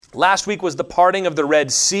Last week was the parting of the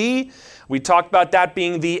Red Sea. We talked about that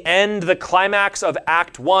being the end, the climax of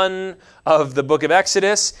Act 1 of the book of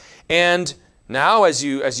Exodus. And now, as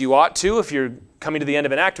you ought to, if you're coming to the end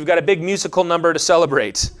of an act, we've got a big musical number to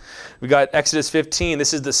celebrate. We got Exodus 15.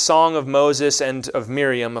 This is the song of Moses and of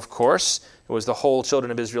Miriam, of course. It was the whole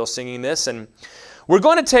children of Israel singing this. And we're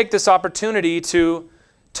going to take this opportunity to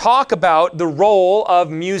talk about the role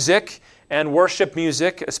of music and worship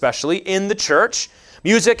music, especially in the church.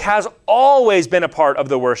 Music has always been a part of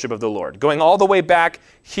the worship of the Lord, going all the way back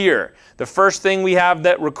here. The first thing we have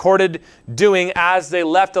that recorded doing as they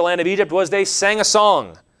left the land of Egypt was they sang a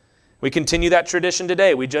song. We continue that tradition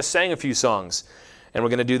today. We just sang a few songs, and we're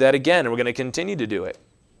going to do that again, and we're going to continue to do it.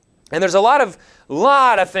 And there's a lot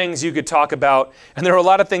of things you could talk about, and there were a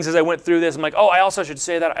lot of things as I went through this. I'm like, I also should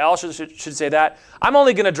say that. I also should say that. I'm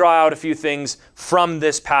only going to draw out a few things from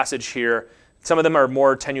this passage here. Some of them are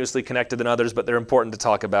more tenuously connected than others, but they're important to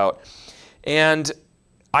talk about. And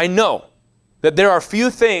I know that there are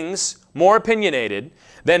few things more opinionated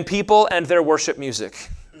than people and their worship music.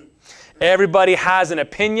 Everybody has an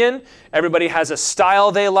opinion. Everybody has a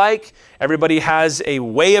style they like. Everybody has a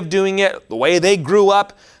way of doing it, the way they grew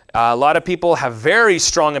up. A lot of people have very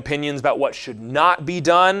strong opinions about what should not be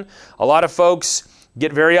done. A lot of folks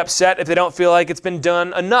get very upset if they don't feel like it's been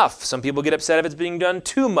done enough. Some people get upset if it's being done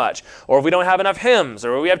too much, or if we don't have enough hymns,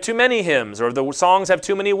 or we have too many hymns, or the songs have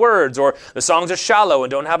too many words, or the songs are shallow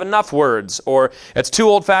and don't have enough words, or it's too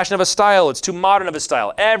old-fashioned of a style, it's too modern of a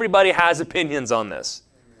style. Everybody has opinions on this.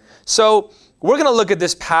 So we're going to look at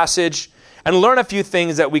this passage and learn a few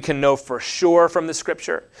things that we can know for sure from the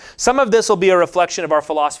Scripture. Some of this will be a reflection of our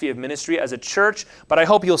philosophy of ministry as a church, but I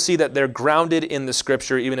hope you'll see that they're grounded in the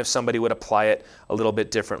Scripture, even if somebody would apply it a little bit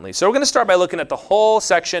differently. So we're going to start by looking at the whole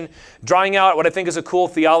section, drawing out what I think is a cool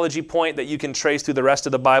theology point that you can trace through the rest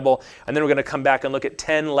of the Bible, and then we're going to come back and look at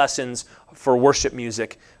 10 lessons for worship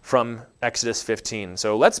music from Exodus 15.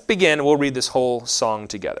 So let's begin. We'll read this whole song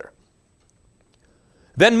together.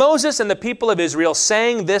 Then Moses and the people of Israel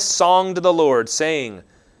sang this song to the Lord, saying,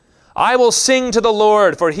 I will sing to the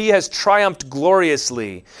Lord, for he has triumphed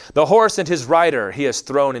gloriously. The horse and his rider he has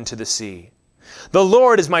thrown into the sea. The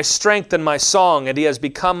Lord is my strength and my song, and he has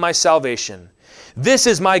become my salvation. This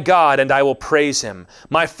is my God, and I will praise him,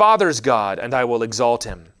 my father's God, and I will exalt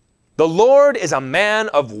him. The Lord is a man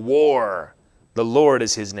of war. The Lord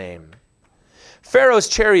is his name. Pharaoh's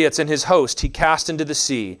chariots and his host he cast into the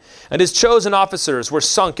sea, and his chosen officers were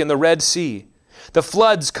sunk in the Red Sea. The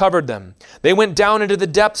floods covered them. They went down into the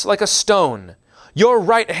depths like a stone. Your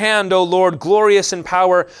right hand, O Lord, glorious in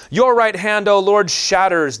power, your right hand, O Lord,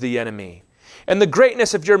 shatters the enemy. In the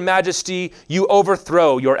greatness of your majesty, you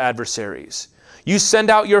overthrow your adversaries. You send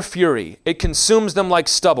out your fury. It consumes them like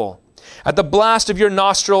stubble. At the blast of your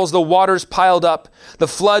nostrils, the waters piled up. The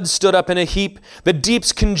floods stood up in a heap. The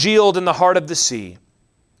deeps congealed in the heart of the sea.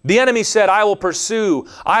 The enemy said, I will pursue.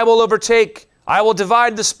 I will overtake. I will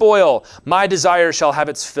divide the spoil. My desire shall have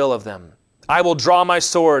its fill of them. I will draw my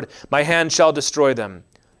sword. My hand shall destroy them.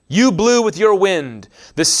 You blew with your wind.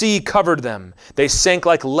 The sea covered them. They sank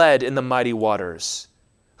like lead in the mighty waters.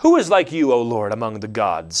 Who is like you, O Lord, among the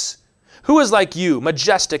gods? Who is like you,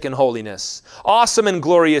 majestic in holiness, awesome in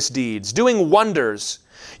glorious deeds, doing wonders?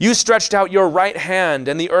 You stretched out your right hand,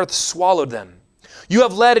 and the earth swallowed them. You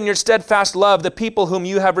have led in your steadfast love the people whom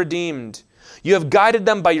you have redeemed. You have guided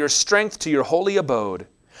them by your strength to your holy abode.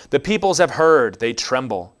 The peoples have heard, they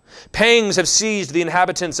tremble. Pangs have seized the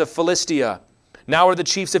inhabitants of Philistia. Now are the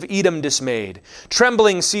chiefs of Edom dismayed.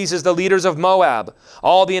 Trembling seizes the leaders of Moab.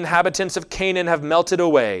 All the inhabitants of Canaan have melted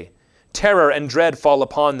away. Terror and dread fall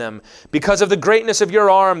upon them. Because of the greatness of your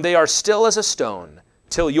arm, they are still as a stone,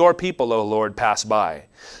 till your people, O Lord, pass by,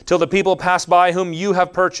 till the people pass by whom you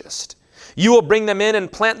have purchased. You will bring them in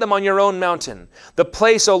and plant them on your own mountain, the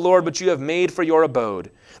place, O Lord, which you have made for your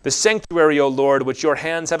abode, the sanctuary, O Lord, which your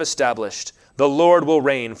hands have established. The Lord will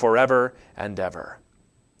reign forever and ever.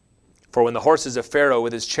 For when the horses of Pharaoh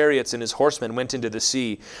with his chariots and his horsemen went into the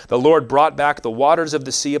sea, the Lord brought back the waters of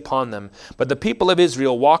the sea upon them, but the people of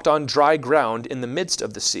Israel walked on dry ground in the midst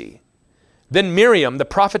of the sea. Then Miriam, the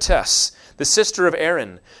prophetess, the sister of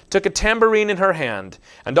Aaron, took a tambourine in her hand,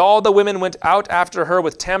 and all the women went out after her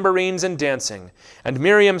with tambourines and dancing. And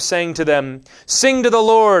Miriam sang to them, Sing to the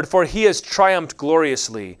Lord, for he has triumphed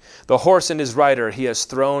gloriously. The horse and his rider he has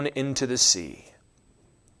thrown into the sea.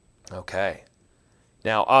 Okay.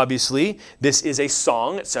 Now, obviously, this is a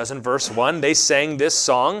song. It says in verse 1, they sang this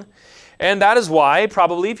song. And that is why,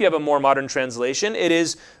 probably, if you have a more modern translation, it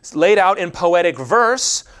is laid out in poetic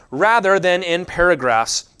verse rather than in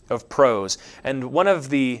paragraphs of prose. And one of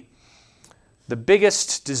the the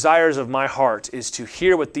biggest desires of my heart is to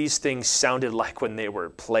hear what these things sounded like when they were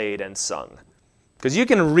played and sung. Because you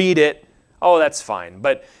can read it, oh, that's fine.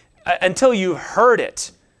 But until you've heard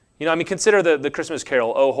it, consider the Christmas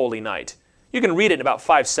carol, O Holy Night. You can read it in about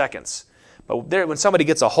 5 seconds. But when somebody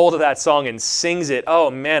gets a hold of that song and sings it, oh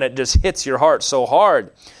man, it just hits your heart so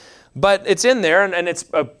hard. But it's in there, and it's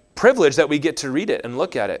a privilege that we get to read it and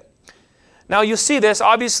look at it. Now you'll see this.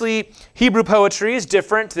 Obviously, Hebrew poetry is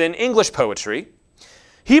different than English poetry.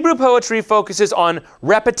 Hebrew poetry focuses on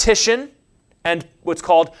repetition and what's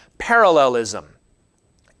called parallelism.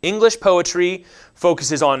 English poetry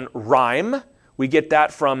focuses on rhyme. We get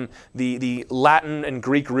that from the Latin and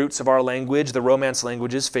Greek roots of our language. The Romance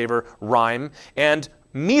languages favor rhyme. And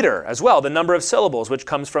meter as well, the number of syllables, which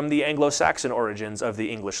comes from the Anglo-Saxon origins of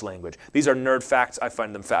the English language. These are nerd facts. I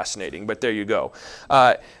find them fascinating, but there you go.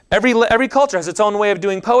 Every culture has its own way of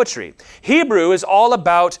doing poetry. Hebrew is all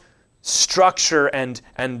about structure and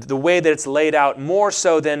the way that it's laid out, more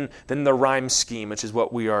so than the rhyme scheme, which is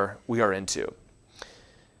what we are into.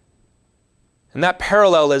 And that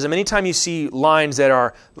parallelism, anytime you see lines that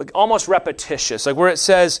are like almost repetitious, like where it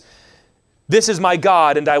says, "This is my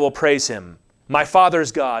God and I will praise him. My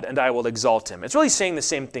Father's God, and I will exalt him." It's really saying the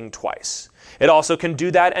same thing twice. It also can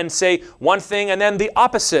do that and say one thing and then the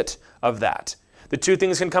opposite of that. The two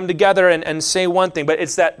things can come together and say one thing, but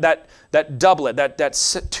it's that doublet,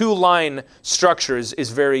 that two-line structure is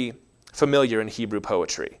very familiar in Hebrew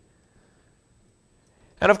poetry.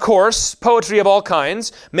 And of course, poetry of all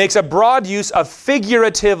kinds makes a broad use of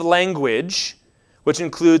figurative language, which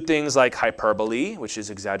include things like hyperbole, which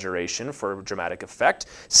is exaggeration for dramatic effect,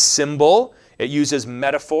 symbol. It uses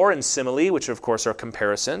metaphor and simile, which of course are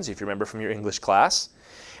comparisons, if you remember from your English class.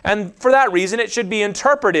 And for that reason, it should be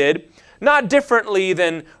interpreted not differently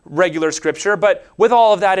than regular scripture, but with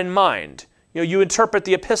all of that in mind. You interpret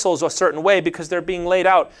the epistles a certain way because they're being laid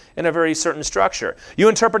out in a very certain structure. You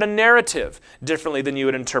interpret a narrative differently than you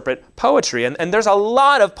would interpret poetry. And there's a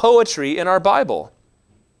lot of poetry in our Bible.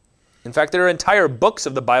 In fact, there are entire books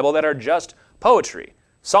of the Bible that are just poetry.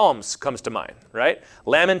 Psalms comes to mind, right?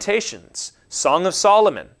 Lamentations, Song of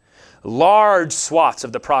Solomon. Large swaths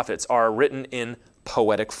of the prophets are written in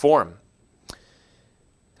poetic form.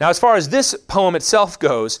 Now, as far as this poem itself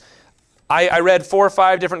goes, I read 4 or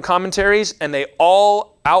 5 different commentaries, and they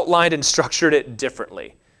all outlined and structured it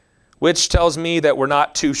differently, which tells me that we're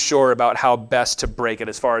not too sure about how best to break it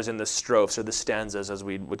as far as in the strophes or the stanzas, as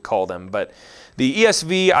we would call them. But the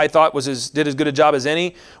ESV, I thought, did as good a job as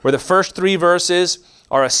any, where the first 3 verses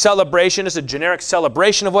are a celebration, it's a generic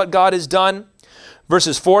celebration of what God has done.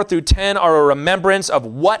 Verses 4 through 10 are a remembrance of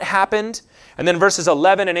what happened. And then verses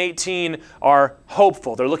 11 and 18 are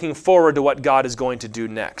hopeful. They're looking forward to what God is going to do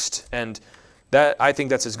next. And I think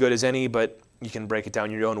that's as good as any, but you can break it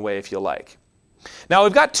down your own way if you like. Now,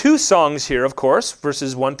 we've got 2 songs here, of course.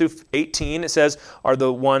 Verses 1 through 18, it says, are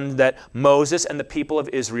the one that Moses and the people of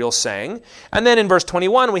Israel sang. And then in verse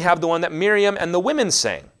 21, we have the one that Miriam and the women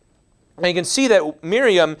sang. And you can see that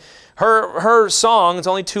Miriam, her song, it's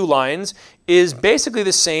only 2 lines, is basically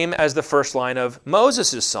the same as the first line of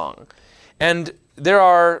Moses' song. And there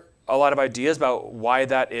are a lot of ideas about why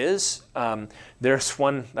that is. There's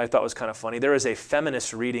one I thought was kind of funny. There is a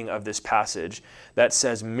feminist reading of this passage that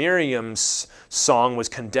says Miriam's song was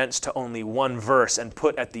condensed to only 1 verse and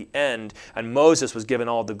put at the end, and Moses was given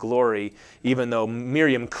all the glory, even though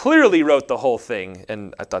Miriam clearly wrote the whole thing.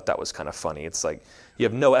 And I thought that was kind of funny. It's like you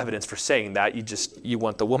have no evidence for saying that. You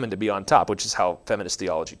want the woman to be on top, which is how feminist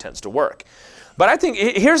theology tends to work. But I think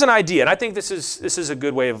here's an idea, and I think this is a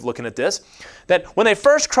good way of looking at this, that when they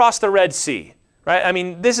first crossed the Red Sea, right? I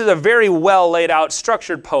mean, this is a very well laid out,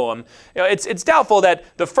 structured poem. It's doubtful that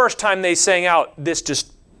the first time they sang out, this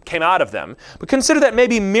just came out of them. But consider that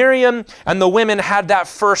maybe Miriam and the women had that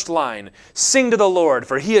first line, "Sing to the Lord,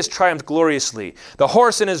 for he has triumphed gloriously. The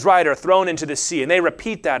horse and his rider thrown into the sea." And they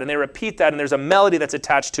repeat that, and there's a melody that's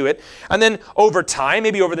attached to it. And then over time,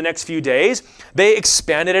 maybe over the next few days, they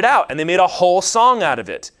expanded it out, and they made a whole song out of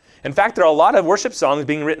it. In fact, there are a lot of worship songs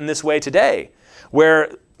being written this way today, where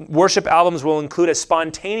worship albums will include a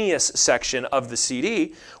spontaneous section of the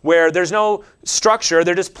CD where there's no structure.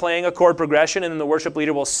 They're just playing a chord progression, and then the worship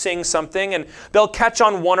leader will sing something, and they'll catch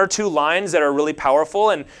on 1 or 2 lines that are really powerful,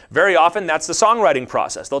 and very often that's the songwriting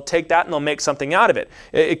process. They'll take that and they'll make something out of it.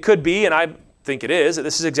 It could be, and I think it is, that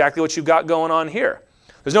this is exactly what you've got going on here.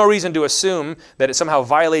 There's no reason to assume that it somehow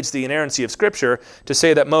violates the inerrancy of Scripture to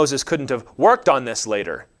say that Moses couldn't have worked on this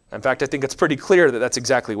later. In fact, I think it's pretty clear that that's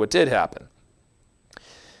exactly what did happen.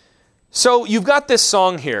 So you've got this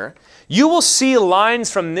song here. You will see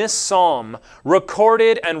lines from this psalm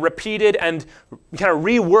recorded and repeated and kind of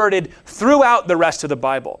reworded throughout the rest of the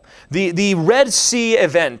Bible. The Red Sea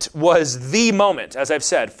event was the moment, as I've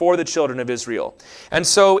said, for the children of Israel. And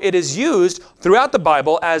so it is used throughout the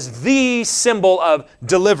Bible as the symbol of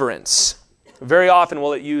deliverance. Very often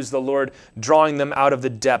will it use the Lord drawing them out of the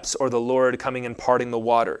depths or the Lord coming and parting the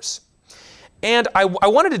waters. And I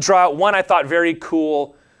wanted to draw out one I thought very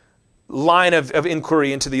cool line of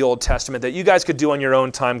inquiry into the Old Testament that you guys could do on your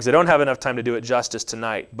own time because I don't have enough time to do it justice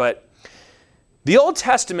tonight. But the Old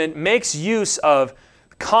Testament makes use of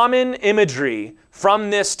common imagery from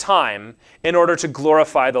this time in order to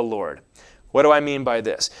glorify the Lord. What do I mean by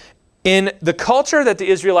this? In the culture that the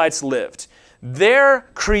Israelites lived, their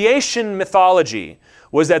creation mythology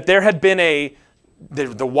was that there had been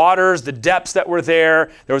the waters, the depths that were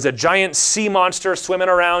there. There was a giant sea monster swimming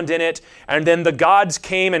around in it. And then the gods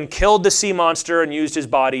came and killed the sea monster and used his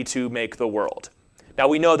body to make the world. Now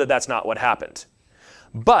we know that that's not what happened.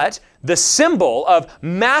 But the symbol of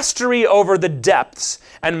mastery over the depths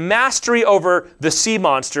and mastery over the sea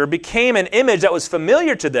monster became an image that was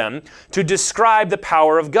familiar to them to describe the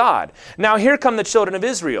power of God. Now here come the children of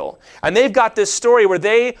Israel, and they've got this story where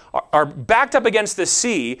they are backed up against the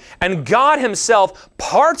sea, and God himself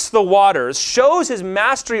parts the waters, shows his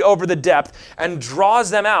mastery over the depth, and draws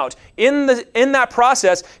them out. In that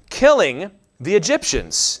process, killing the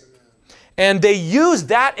Egyptians. And they use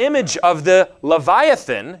that image of the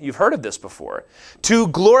Leviathan, you've heard of this before, to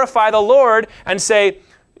glorify the Lord and say,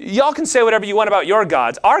 y'all can say whatever you want about your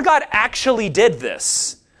gods. Our God actually did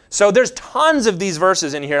this. So there's tons of these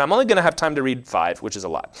verses in here. I'm only going to have time to read 5, which is a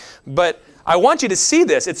lot. But I want you to see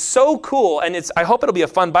this. It's so cool, and I hope it'll be a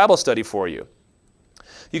fun Bible study for you.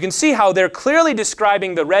 You can see how they're clearly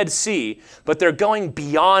describing the Red Sea, but they're going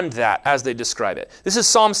beyond that as they describe it. This is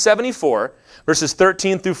Psalm 74, verses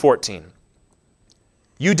 13 through 14.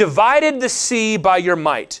 You divided the sea by your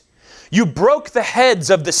might. You broke the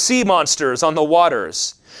heads of the sea monsters on the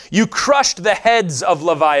waters. You crushed the heads of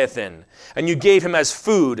Leviathan, and you gave him as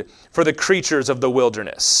food for the creatures of the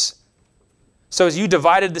wilderness. So as you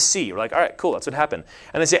divided the sea, we're like, all right, cool, that's what happened.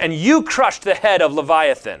 And they say, and you crushed the head of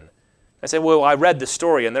Leviathan. I say, well, I read the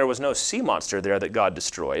story, and there was no sea monster there that God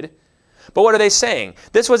destroyed. But what are they saying?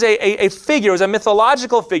 This was a figure, it was a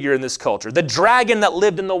mythological figure in this culture, the dragon that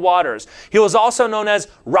lived in the waters. He was also known as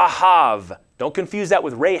Rahav. Don't confuse that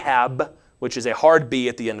with Rahab, which is a hard B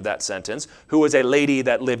at the end of that sentence, who was a lady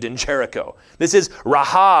that lived in Jericho. This is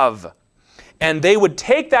Rahav. And they would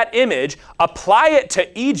take that image, apply it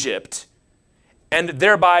to Egypt, and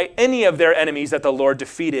thereby any of their enemies that the Lord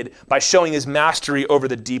defeated by showing his mastery over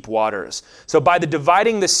the deep waters. So by the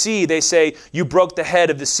dividing the sea, they say, you broke the head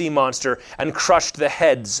of the sea monster and crushed the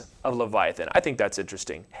heads of Leviathan. I think that's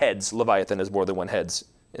interesting. Heads. Leviathan has more than one head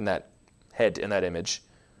in that image.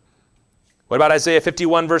 What about Isaiah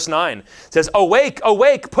 51, verse 9? It says, awake,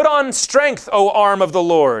 awake, put on strength, O arm of the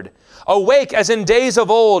Lord. Awake as in days of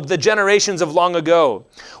old, the generations of long ago.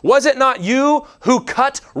 Was it not you who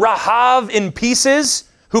cut Rahav in pieces,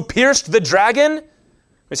 who pierced the dragon?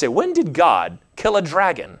 We say, when did God kill a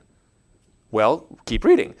dragon? Well, keep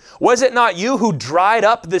reading. Was it not you who dried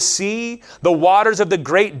up the sea, the waters of the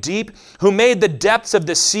great deep, who made the depths of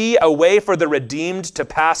the sea a way for the redeemed to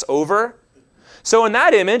pass over? So in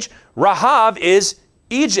that image, Rahav is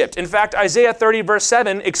Egypt. In fact, Isaiah 30 verse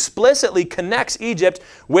 7 explicitly connects Egypt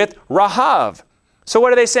with Rahav. So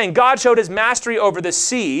what are they saying? God showed his mastery over the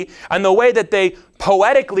sea, and the way that they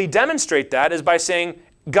poetically demonstrate that is by saying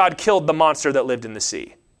God killed the monster that lived in the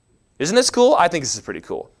sea. Isn't this cool? I think this is pretty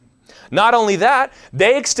cool. Not only that,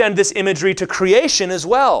 they extend this imagery to creation as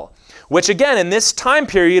well, which again in this time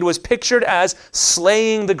period was pictured as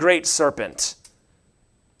slaying the great serpent.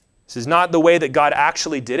 This is not the way that God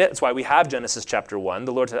actually did it. That's why we have Genesis chapter 1.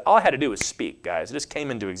 The Lord said, all I had to do was speak, guys. It just came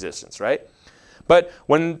into existence, right? But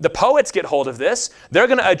when the poets get hold of this, they're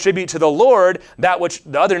going to attribute to the Lord that which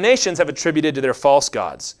the other nations have attributed to their false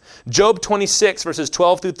gods. Job 26, verses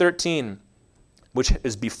 12 through 13, which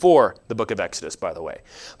is before the book of Exodus, by the way.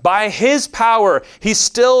 By his power, he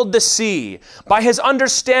stilled the sea. By his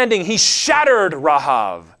understanding, he shattered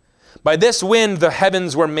Rahav. By this wind the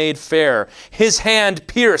heavens were made fair. His hand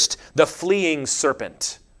pierced the fleeing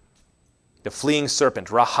serpent. The fleeing serpent,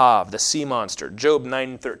 Rahav, the sea monster. Job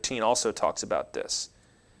 9:13 also talks about this.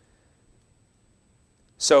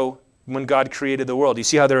 So when God created the world, you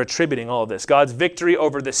see how they're attributing all of this. God's victory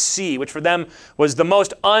over the sea, which for them was the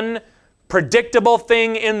most unpredictable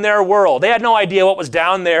thing in their world. They had no idea what was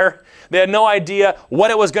down there. They had no idea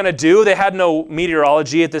what it was going to do. They had no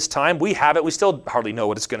meteorology at this time. We have it. We still hardly know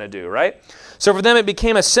what it's going to do, right? So for them, it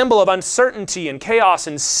became a symbol of uncertainty and chaos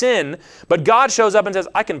and sin. But God shows up and says,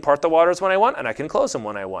 I can part the waters when I want, and I can close them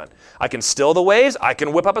when I want. I can still the waves. I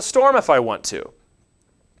can whip up a storm if I want to.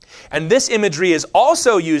 And this imagery is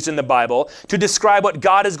also used in the Bible to describe what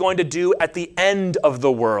God is going to do at the end of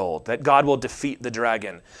the world, that God will defeat the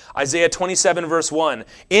dragon. Isaiah 27 verse 1,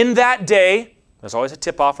 in that day, there's always a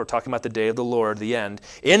tip-off, we're talking about the day of the Lord, the end.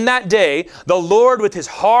 In that day, the Lord with his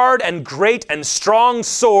hard and great and strong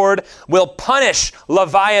sword will punish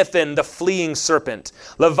Leviathan, the fleeing serpent,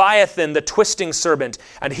 Leviathan, the twisting serpent,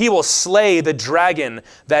 and he will slay the dragon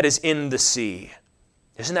that is in the sea.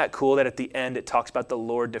 Isn't that cool that at the end it talks about the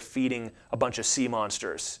Lord defeating a bunch of sea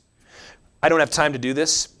monsters? I don't have time to do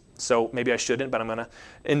this, so maybe I shouldn't, but I'm going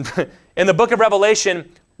to. In the book of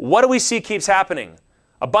Revelation, what do we see keeps happening?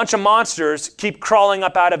 A bunch of monsters keep crawling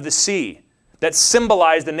up out of the sea that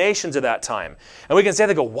symbolize the nations of that time. And we can say,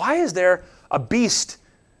 they go, why is there a beast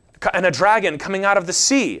and a dragon coming out of the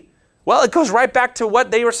sea? Well, it goes right back to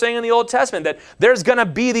what they were saying in the Old Testament, that there's going to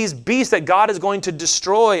be these beasts that God is going to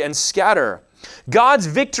destroy and scatter. God's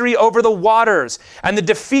victory over the waters and the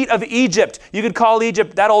defeat of Egypt. You could call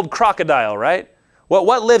Egypt that old crocodile, right? Well,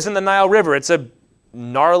 what lives in the Nile River? It's a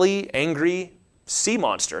gnarly, angry sea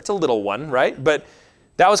monster. It's a little one, right? But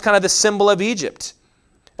that was kind of the symbol of Egypt.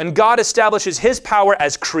 And God establishes his power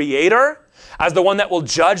as creator, as the one that will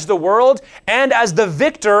judge the world, and as the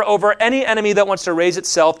victor over any enemy that wants to raise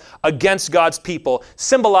itself against God's people,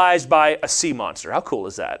 symbolized by a sea monster. How cool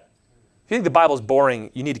is that? If you think the Bible's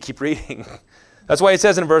boring, you need to keep reading. That's why it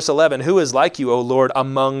says in verse 11, who is like you, O Lord,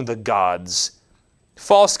 among the gods?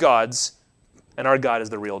 False gods, and our God is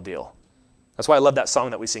the real deal. That's why I love that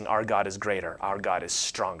song that we sing, our God is greater, our God is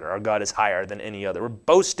stronger, our God is higher than any other. We're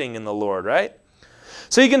boasting in the Lord, right?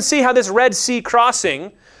 So you can see how this Red Sea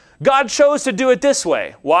crossing, God chose to do it this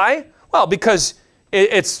way. Why? Well, because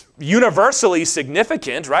it's universally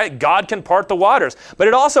significant, right? God can part the waters. But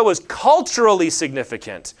it also was culturally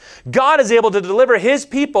significant. God is able to deliver his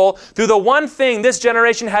people through the one thing this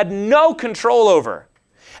generation had no control over.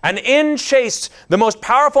 And in chased the most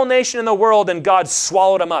powerful nation in the world, and God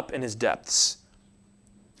swallowed him up in his depths.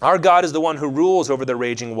 Our God is the one who rules over the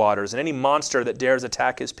raging waters and any monster that dares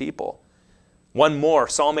attack his people. One more,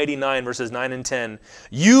 Psalm 89, verses 9 and 10.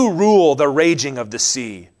 You rule the raging of the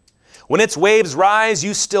sea. When its waves rise,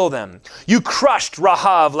 you still them. You crushed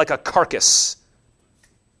Rahav like a carcass.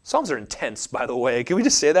 Psalms are intense, by the way. Can we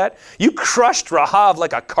just say that? You crushed Rahav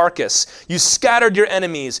like a carcass. You scattered your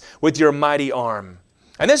enemies with your mighty arm.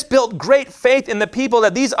 And this built great faith in the people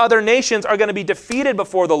that these other nations are going to be defeated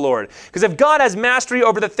before the Lord. Because if God has mastery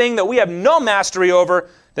over the thing that we have no mastery over,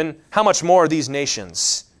 then how much more are these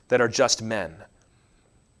nations that are just men?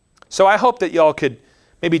 So I hope that y'all could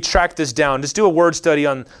maybe track this down. Just do a word study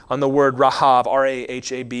on the word Rahab,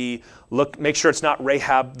 R-A-H-A-B. Look, make sure it's not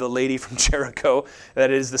Rahab, the lady from Jericho.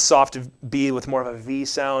 That is the soft B with more of a V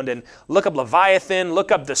sound. And look up Leviathan.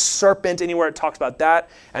 Look up the serpent, anywhere it talks about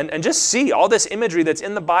that. And just see all this imagery that's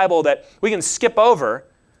in the Bible that we can skip over.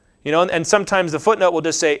 You know, and sometimes the footnote will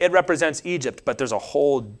just say it represents Egypt, but there's a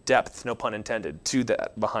whole depth, no pun intended, to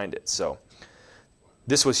that behind it. So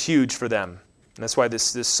this was huge for them. And that's why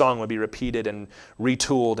this song would be repeated and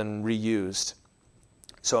retooled and reused.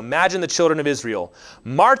 So imagine the children of Israel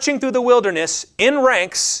marching through the wilderness in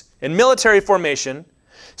ranks, in military formation,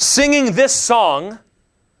 singing this song,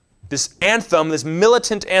 this anthem, this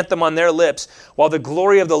militant anthem on their lips, while the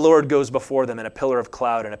glory of the Lord goes before them in a pillar of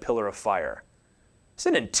cloud and a pillar of fire. It's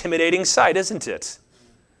an intimidating sight, isn't it?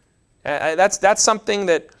 That's something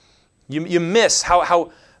that you miss,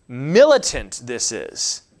 how militant this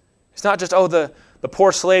is. It's not just, the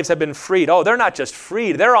poor slaves have been freed. Oh, they're not just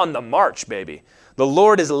freed. They're on the march, baby. The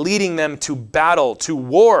Lord is leading them to battle, to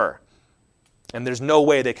war. And there's no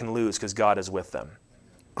way they can lose because God is with them.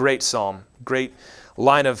 Great psalm. Great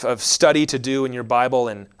line of study to do in your Bible,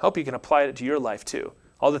 and hope you can apply it to your life too.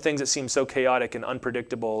 All the things that seem so chaotic and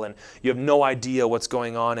unpredictable and you have no idea what's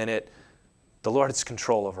going on in it, the Lord has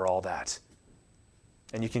control over all that.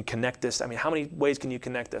 And you can connect this. I mean, how many ways can you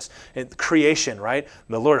connect this? In creation, right?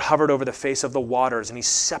 The Lord hovered over the face of the waters, and he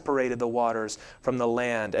separated the waters from the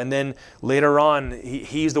land. And then later on,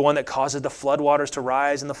 he's the one that causes the floodwaters to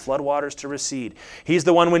rise and the floodwaters to recede. He's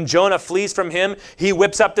the one, when Jonah flees from him, he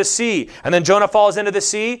whips up the sea. And then Jonah falls into the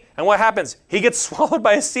sea, and what happens? He gets swallowed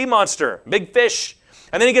by a sea monster, big fish.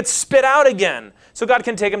 And then he gets spit out again. So God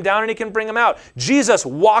can take him down and he can bring him out. Jesus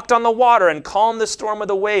walked on the water and calmed the storm with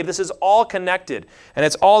a wave. This is all connected. And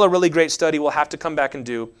it's all a really great study we'll have to come back and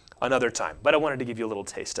do another time. But I wanted to give you a little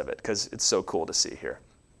taste of it because it's so cool to see here.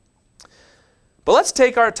 But let's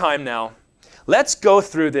take our time now. Let's go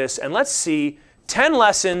through this and let's see 10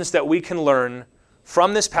 lessons that we can learn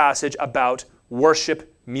from this passage about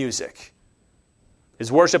worship music.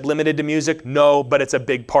 Is worship limited to music? No, but it's a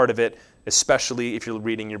big part of it, especially if you're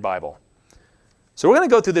reading your Bible. So we're going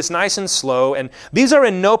to go through this nice and slow, and these are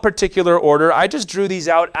in no particular order. I just drew these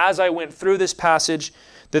out as I went through this passage,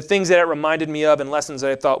 the things that it reminded me of and lessons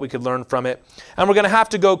that I thought we could learn from it. And we're going to have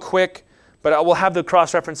to go quick, but I will have the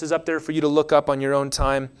cross-references up there for you to look up on your own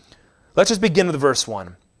time. Let's just begin with verse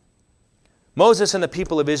 1. Moses and the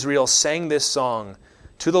people of Israel sang this song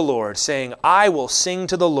to the Lord, saying, I will sing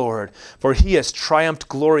to the Lord, for he has triumphed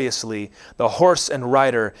gloriously. The horse and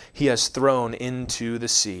rider he has thrown into the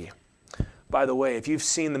sea. By the way, if you've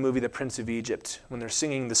seen the movie The Prince of Egypt, when they're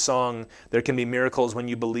singing the song, There Can Be Miracles When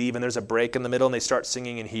You Believe, and there's a break in the middle and they start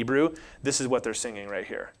singing in Hebrew, this is what they're singing right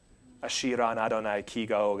here. Ashiran Adonai ki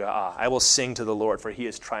gaoga. I will sing to the Lord, for he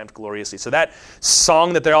has triumphed gloriously. So that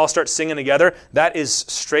song that they all start singing together, that is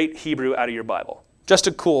straight Hebrew out of your Bible. Just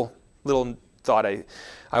a cool little thought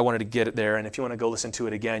I wanted to get it there, and if you want to go listen to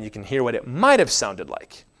it again, you can hear what it might have sounded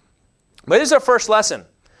like. But this is our first lesson.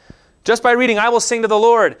 Just by reading, I will sing to the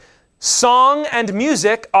Lord. Song and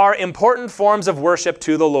music are important forms of worship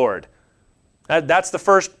to the Lord. That's the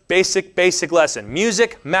first basic lesson.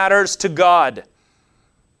 Music matters to God.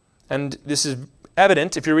 And this is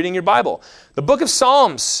evident if you're reading your Bible. The book of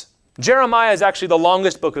Psalms. Jeremiah is actually the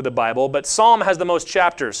longest book of the Bible, but Psalm has the most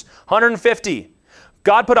chapters, 150.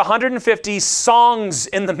 God put 150 songs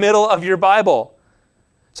in the middle of your Bible.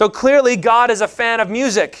 So clearly God is a fan of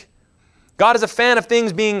music. God is a fan of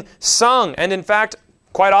things being sung. And in fact,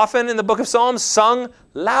 quite often in the book of Psalms, sung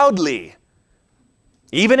loudly.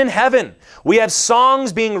 Even in heaven, we have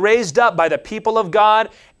songs being raised up by the people of God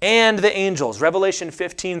and the angels. Revelation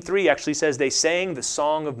 15:3 actually says they sang the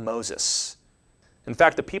song of Moses. In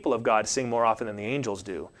fact, the people of God sing more often than the angels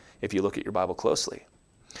do, if you look at your Bible closely.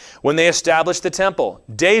 When they established the temple,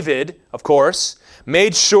 David, of course,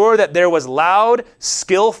 made sure that there was loud,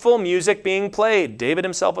 skillful music being played. David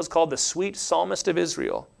himself was called the sweet psalmist of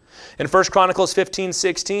Israel. In 1 Chronicles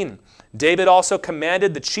 15:16, David also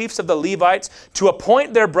commanded the chiefs of the Levites to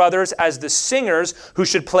appoint their brothers as the singers who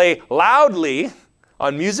should play loudly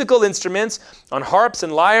on musical instruments, on harps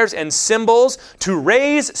and lyres and cymbals to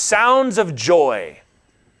raise sounds of joy.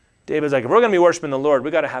 David's like, if we're going to be worshiping the Lord,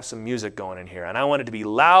 we've got to have some music going in here. And I want it to be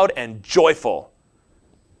loud and joyful.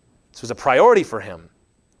 This was a priority for him.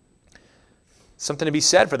 Something to be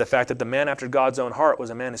said for the fact that the man after God's own heart was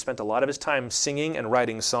a man who spent a lot of his time singing and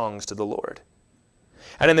writing songs to the Lord.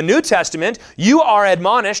 And in the New Testament, you are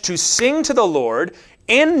admonished to sing to the Lord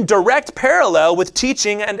in direct parallel with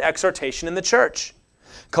teaching and exhortation in the church.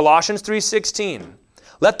 Colossians 3:16.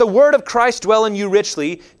 Let the word of Christ dwell in you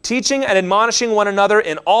richly, teaching and admonishing one another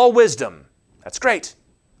in all wisdom. That's great.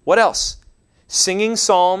 What else? Singing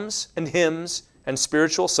psalms and hymns and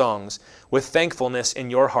spiritual songs with thankfulness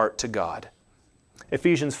in your heart to God.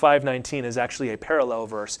 Ephesians 5:19 is actually a parallel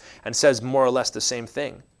verse and says more or less the same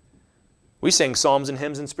thing. We sing psalms and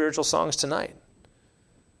hymns and spiritual songs tonight.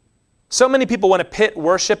 So many people want to pit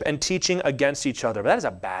worship and teaching against each other, but that is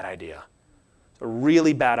a bad idea. It's a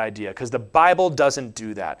really bad idea because the Bible doesn't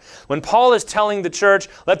do that. When Paul is telling the church,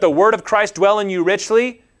 let the word of Christ dwell in you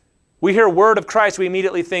richly, we hear word of Christ, we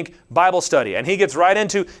immediately think Bible study. And he gets right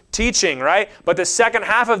into teaching, right? But the second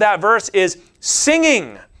half of that verse is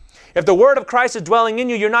singing. If the word of Christ is dwelling in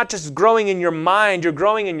you, you're not just growing in your mind, you're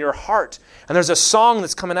growing in your heart. And there's a song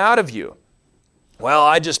that's coming out of you. Well,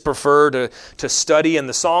 I just prefer to study and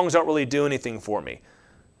the songs don't really do anything for me.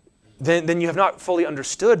 Then you have not fully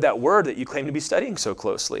understood that word that you claim to be studying so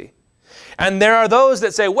closely. And there are those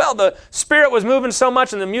that say, well, the Spirit was moving so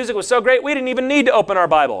much and the music was so great, we didn't even need to open our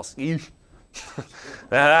Bibles.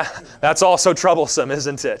 That's also troublesome,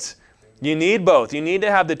 isn't it? You need both. You need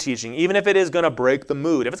to have the teaching, even if it is going to break the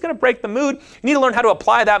mood. If it's going to break the mood, you need to learn how to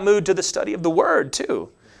apply that mood to the study of the Word,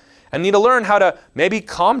 too. And need to learn how to maybe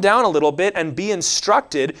calm down a little bit and be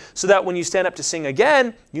instructed so that when you stand up to sing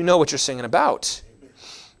again, you know what you're singing about.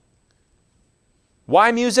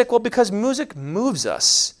 Why music? Well, because music moves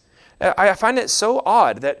us. I find it so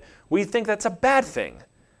odd that we think that's a bad thing.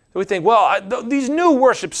 We think, well, these new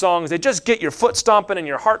worship songs, they just get your foot stomping and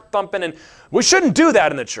your heart thumping, and we shouldn't do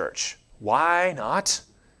that in the church. Why not?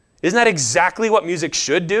 Isn't that exactly what music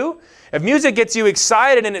should do? If music gets you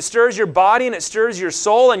excited and it stirs your body and it stirs your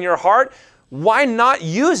soul and your heart, why not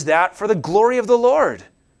use that for the glory of the Lord?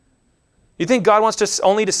 You think God wants us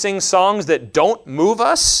only to sing songs that don't move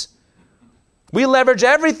us? We leverage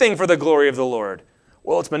everything for the glory of the Lord.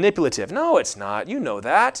 Well, it's manipulative. No, it's not. You know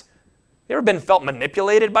that. You ever been felt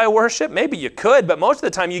manipulated by worship? Maybe you could, but most of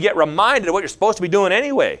the time you get reminded of what you're supposed to be doing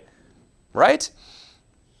anyway, right?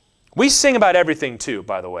 We sing about everything too,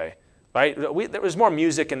 by the way, right? There was more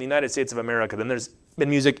music in the United States of America than there's been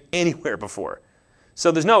music anywhere before.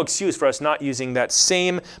 So there's no excuse for us not using that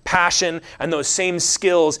same passion and those same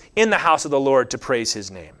skills in the house of the Lord to praise his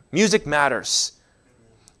name. Music matters.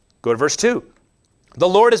 Go to verse 2. The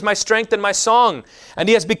Lord is my strength and my song, and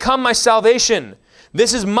he has become my salvation.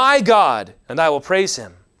 This is my God, and I will praise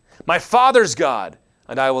him. My Father's God,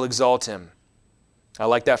 and I will exalt him. I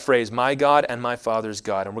like that phrase, my God and my Father's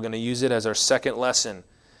God, and we're going to use it as our second lesson.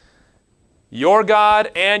 Your God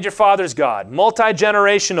and your Father's God,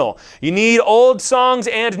 multi-generational. You need old songs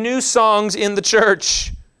and new songs in the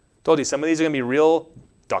church. Told you, some of these are going to be real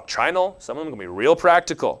doctrinal, some of them are going to be real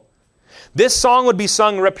practical. This song would be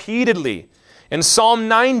sung repeatedly. In Psalm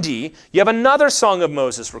 90, you have another song of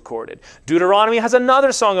Moses recorded. Deuteronomy has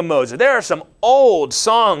another song of Moses. There are some old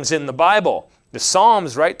songs in the Bible. The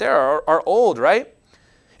Psalms right there are old, right?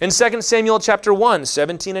 In 2 Samuel chapter 1,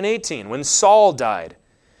 17 and 18, when Saul died,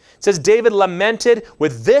 it says, David lamented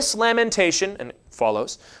with this lamentation, and it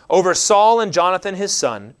follows, over Saul and Jonathan his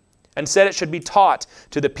son, and said it should be taught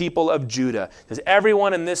to the people of Judah. It says,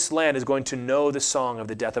 everyone in this land is going to know the song of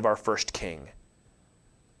the death of our first king.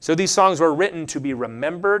 So these songs were written to be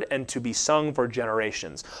remembered and to be sung for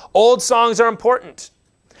generations. Old songs are important.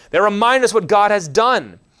 They remind us what God has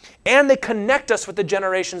done, and they connect us with the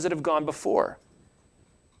generations that have gone before.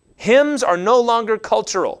 Hymns are no longer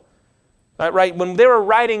cultural. Right? When they were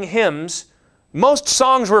writing hymns, most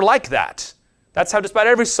songs were like that. That's how just about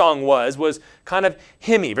every song was kind of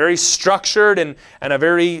hymny, very structured and a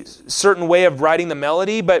very certain way of writing the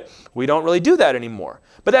melody, but we don't really do that anymore.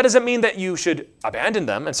 But that doesn't mean that you should abandon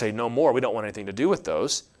them and say, no more, we don't want anything to do with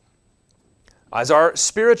those. As are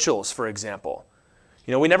spirituals, for example.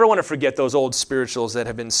 You know, we never want to forget those old spirituals that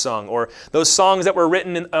have been sung, or those songs that were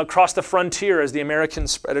written across the frontier as the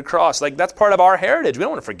Americans spread across. Like, that's part of our heritage. We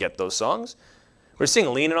don't want to forget those songs. We're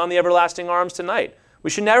singing Leaning on the Everlasting Arms tonight.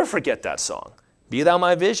 We should never forget that song. Be Thou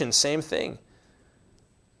My Vision, same thing.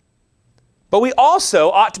 But we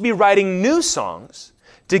also ought to be writing new songs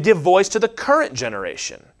to give voice to the current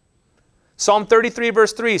generation. Psalm 33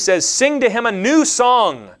 verse 3 says, sing to him a new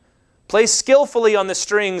song. Play skillfully on the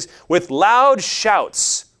strings with loud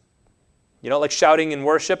shouts. You don't like shouting in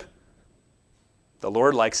worship? The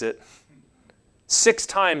Lord likes it. 6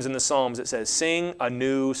 times in the Psalms it says, sing a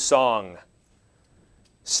new song.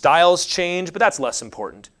 Styles change, but that's less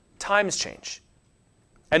important. Times change.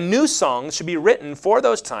 And new songs should be written for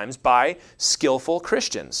those times by skillful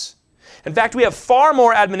Christians. In fact, we have far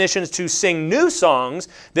more admonitions to sing new songs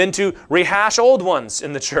than to rehash old ones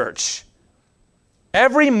in the church.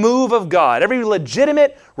 Every move of God, every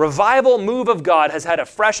legitimate revival move of God has had a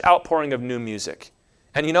fresh outpouring of new music.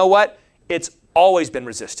 And you know what? It's always been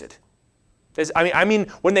resisted. I mean,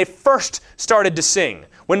 when they first started to sing,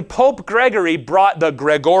 when Pope Gregory brought the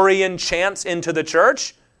Gregorian chants into the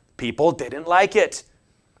church, people didn't like it.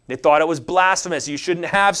 They thought it was blasphemous. You shouldn't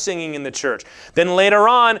have singing in the church. Then later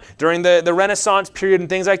on, during the Renaissance period and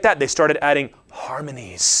things like that, they started adding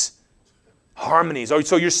harmonies. Harmonies. Oh,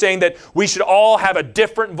 so you're saying that we should all have a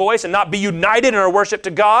different voice and not be united in our worship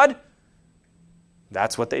to God?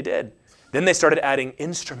 That's what they did. Then they started adding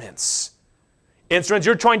instruments. Instruments,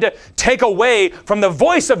 you're trying to take away from the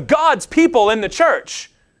voice of God's people in the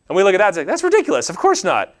church. And we look at that and say, that's ridiculous. Of course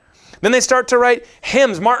not. Then they start to write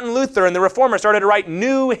hymns. Martin Luther and the Reformers started to write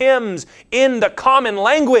new hymns in the common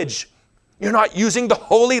language. You're not using the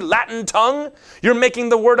holy Latin tongue. You're making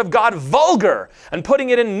the word of God vulgar and putting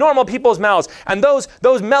it in normal people's mouths. And those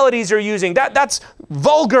melodies you're using, that's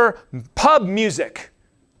vulgar pub music.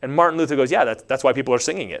 And Martin Luther goes, yeah, that's why people are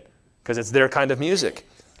singing it, because it's their kind of music.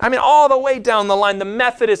 I mean, all the way down the line, the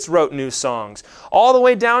Methodists wrote new songs, all the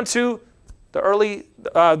way down to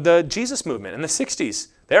the Jesus movement in the 60s.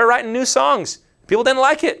 They were writing new songs. People didn't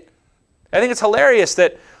like it. I think it's hilarious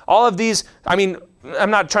that all of these, I'm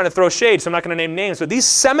not trying to throw shade, so I'm not going to name names, but these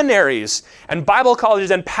seminaries and Bible colleges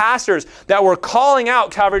and pastors that were calling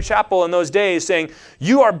out Calvary Chapel in those days saying,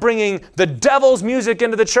 you are bringing the devil's music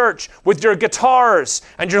into the church with your guitars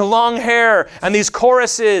and your long hair and these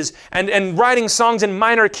choruses and writing songs in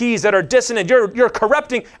minor keys that are dissonant. You're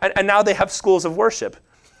corrupting. And now they have schools of worship.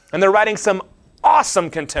 And they're writing some awesome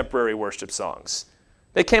contemporary worship songs.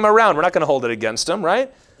 They came around. We're not going to hold it against them,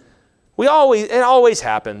 right? It always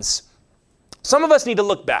happens. Some of us need to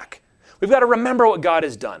look back. We've got to remember what God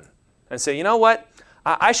has done and say, you know what?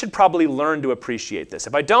 I should probably learn to appreciate this.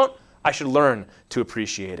 If I don't, I should learn to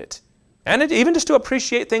appreciate it. And even just to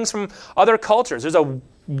appreciate things from other cultures. There's a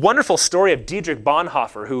wonderful story of Dietrich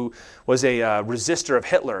Bonhoeffer, who was a resistor of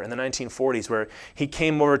Hitler in the 1940s, where he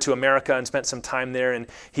came over to America and spent some time there, and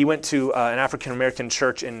he went to an African-American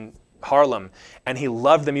church in Harlem, and he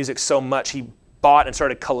loved the music so much, he bought and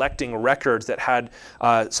started collecting records that had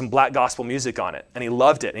some black gospel music on it, and he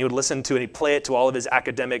loved it. And he would listen to it, and he'd play it to all of his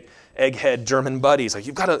academic egghead German buddies. Like,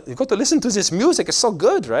 you've got to listen to this music. It's so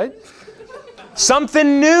good, right?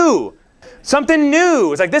 Something new. Something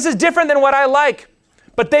new. It's like, this is different than what I like,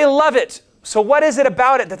 but they love it. So what is it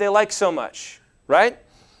about it that they like so much, right?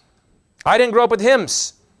 I didn't grow up with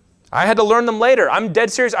hymns. I had to learn them later. I'm dead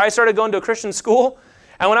serious. I started going to a Christian school,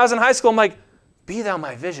 and when I was in high school, I'm like, be thou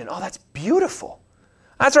my vision. Oh, that's beautiful.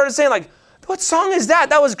 I started saying, like, what song is that?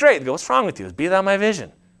 That was great. They go, what's wrong with you? It's be thou my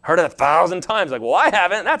vision. Heard it 1,000 times. Like, well, I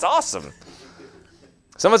haven't. That's awesome.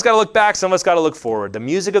 Some of us got to look back. Some of us got to look forward. The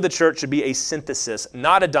music of the church should be a synthesis,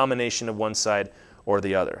 not a domination of one side or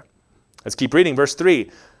the other. Let's keep reading. Verse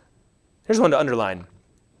 3. Here's one to underline.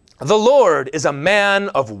 The Lord is a man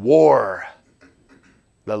of war.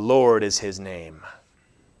 The Lord is his name.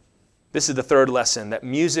 This is the third lesson, that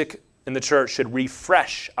music in the church should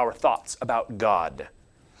refresh our thoughts about God.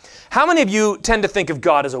 How many of you tend to think of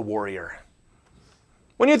God as a warrior?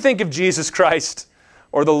 When you think of Jesus Christ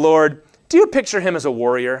or the Lord, do you picture him as a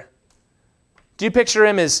warrior? Do you picture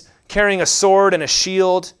him as carrying a sword and a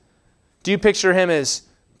shield? Do you picture him as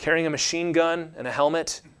carrying a machine gun and a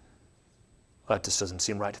helmet? Well, that just doesn't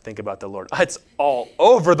seem right to think about the Lord. It's all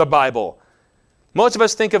over the Bible. Most of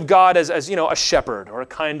us think of God as a shepherd or a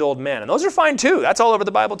kind old man. And those are fine too. That's all over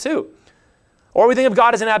the Bible too. Or we think of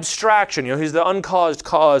God as an abstraction. He's the uncaused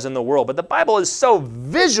cause in the world. But the Bible is so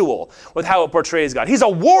visual with how it portrays God. He's a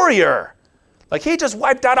warrior. Like, he just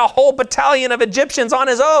wiped out a whole battalion of Egyptians on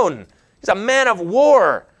his own. He's a man of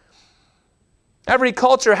war. Every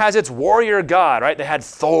culture has its warrior god, right? They had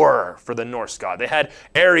Thor for the Norse god. They had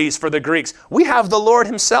Ares for the Greeks. We have the Lord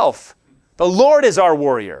himself. The Lord is our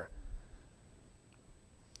warrior.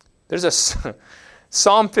 There's a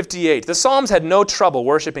Psalm 58. The Psalms had no trouble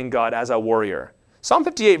worshiping God as a warrior. Psalm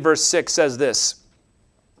 58 verse 6 says this.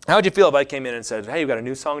 How would you feel if I came in and said, hey, we've got a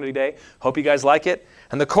new song today. Hope you guys like it.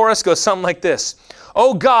 And the chorus goes something like this.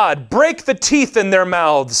 Oh God, break the teeth in their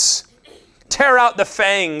mouths. Tear out the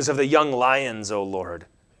fangs of the young lions, O Lord.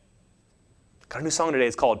 Got a new song today.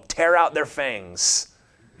 It's called Tear Out Their Fangs.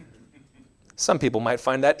 Some people might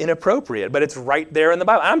find that inappropriate, but it's right there in the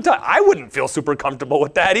Bible. I wouldn't feel super comfortable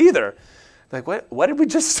with that either. Like, what did we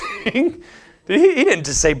just sing? He didn't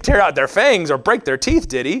just say tear out their fangs or break their teeth,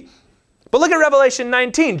 did he? But look at Revelation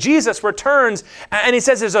 19. Jesus returns, and he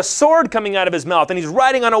says there's a sword coming out of his mouth, and he's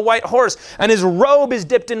riding on a white horse, and his robe is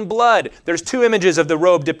dipped in blood. There's two images of the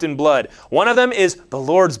robe dipped in blood. One of them is the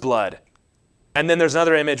Lord's blood. And then there's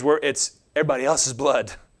another image where it's everybody else's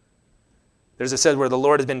blood. There's a said where the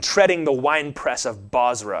Lord has been treading the winepress of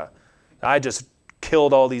Bozrah. I just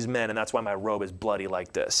killed all these men, and that's why my robe is bloody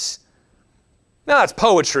like this. Now that's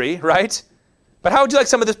poetry, right? But how would you like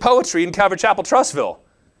some of this poetry in Calvary Chapel, Trussville?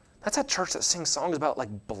 That's a church that sings songs about like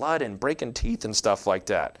blood and breaking teeth and stuff like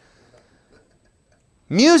that.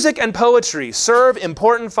 Music and poetry serve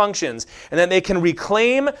important functions, and then they can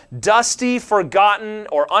reclaim dusty, forgotten,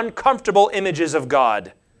 or uncomfortable images of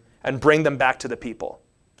God and bring them back to the people.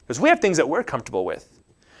 Because we have things that we're comfortable with.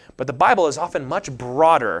 But the Bible is often much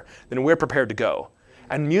broader than we're prepared to go.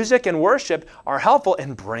 And music and worship are helpful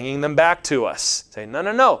in bringing them back to us. Say,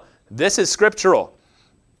 no, this is scriptural.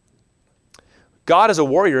 God as a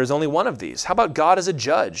warrior is only one of these. How about God as a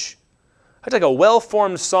judge? I'd like a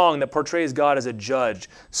well-formed song that portrays God as a judge,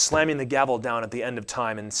 slamming the gavel down at the end of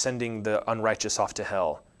time and sending the unrighteous off to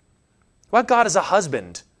hell. How about God as a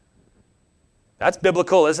husband? That's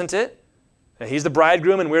biblical, isn't it? He's the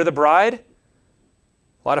bridegroom and we're the bride.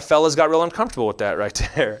 A lot of fellas got real uncomfortable with that right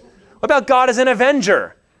there. What about God as an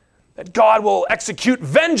avenger? That God will execute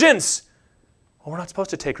vengeance. Well, we're not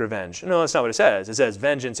supposed to take revenge. No, that's not what it says. It says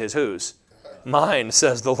vengeance is whose? Mine,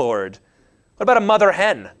 says the Lord. What about a mother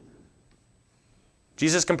hen?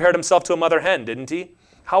 Jesus compared himself to a mother hen, didn't he?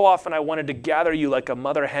 How often I wanted to gather you like a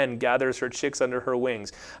mother hen gathers her chicks under her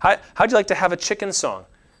wings. How'd you like to have a chicken song?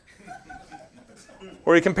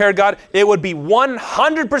 Where he compared God, it would be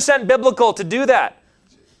 100% biblical to do that.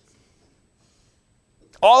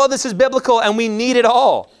 All of this is biblical and we need it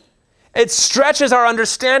all. It stretches our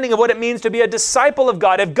understanding of what it means to be a disciple of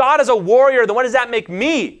God. If God is a warrior, then what does that make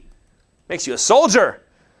me? It makes you a soldier.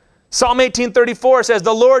 Psalm 18:34 says,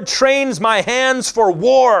 the Lord trains my hands for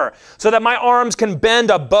war so that my arms can bend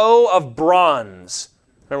a bow of bronze.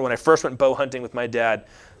 Remember when I first went bow hunting with my dad,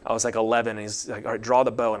 I was like 11 and he's like, all right, draw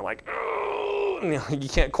the bow. And I'm like, you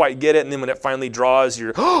can't quite get it. And then when it finally draws,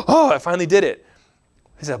 you're, oh, I finally did it.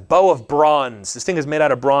 It's a bow of bronze. This thing is made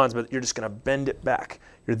out of bronze, but you're just going to bend it back.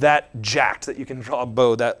 You're that jacked that you can draw a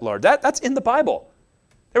bow that large. That's in the Bible.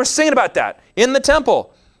 They were singing about that in the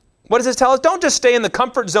temple. What does this tell us? Don't just stay in the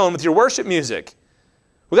comfort zone with your worship music.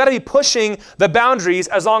 We've got to be pushing the boundaries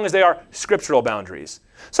as long as they are scriptural boundaries.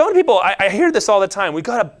 So many people, I hear this all the time. We've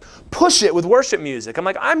got to push it with worship music. I'm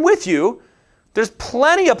like, I'm with you. There's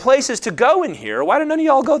plenty of places to go in here. Why do none of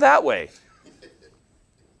y'all go that way?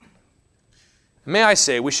 May I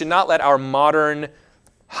say, we should not let our modern,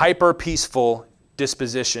 hyper-peaceful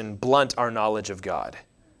disposition blunt our knowledge of God.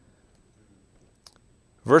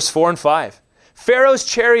 Verse 4 and 5. Pharaoh's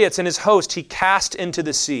chariots and his host he cast into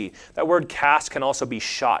the sea. That word cast can also be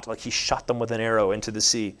shot, like he shot them with an arrow into the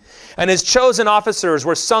sea. And his chosen officers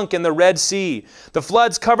were sunk in the Red Sea. The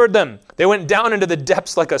floods covered them. They went down into the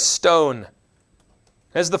depths like a stone.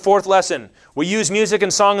 This is the fourth lesson. We use music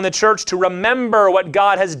and song in the church to remember what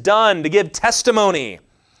God has done, to give testimony.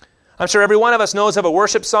 I'm sure every one of us knows of a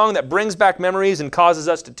worship song that brings back memories and causes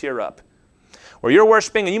us to tear up. Where you're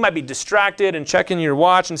worshiping and you might be distracted and checking your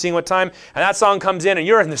watch and seeing what time, and that song comes in and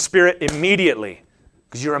you're in the Spirit immediately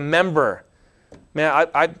because you remember.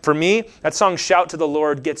 Man, for me, that song, Shout to the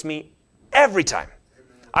Lord, gets me every time.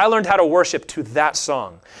 I learned how to worship to that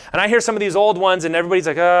song. And I hear some of these old ones and everybody's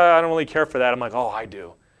like, I don't really care for that. I'm like, oh, I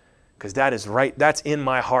do. Because that is right. That's in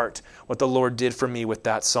my heart what the Lord did for me with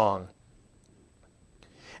that song.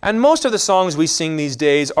 And most of the songs we sing these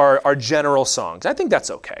days are general songs. I think that's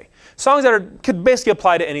okay. Songs that could basically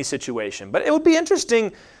apply to any situation. But it would be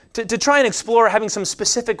interesting to try and explore having some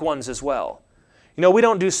specific ones as well. You know, we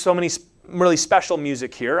don't do so many really special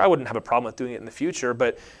music here. I wouldn't have a problem with doing it in the future.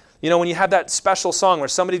 But, you know, when you have that special song where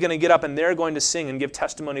somebody's going to get up and they're going to sing and give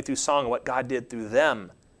testimony through song of what God did through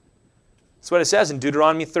them. That's what it says in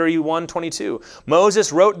Deuteronomy 31:22.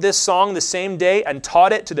 Moses wrote this song the same day and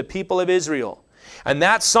taught it to the people of Israel. And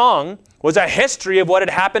that song was a history of what had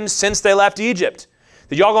happened since they left Egypt.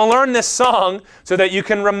 That y'all going to learn this song so that you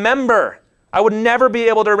can remember. I would never be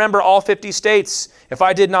able to remember all 50 states if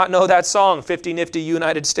I did not know that song, 50 Nifty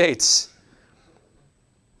United States.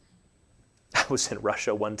 I was in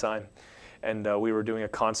Russia one time, and we were doing a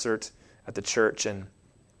concert at the church, and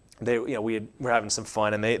we were having some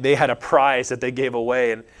fun, and they had a prize that they gave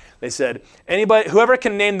away, and they said, whoever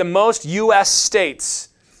can name the most U.S. states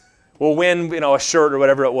will win, a shirt or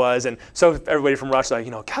whatever it was. And so everybody from Russia,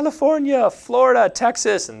 California, Florida,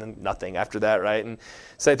 Texas, and then nothing after that, right? And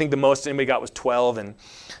so I think the most anybody got was 12. And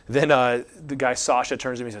then the guy Sasha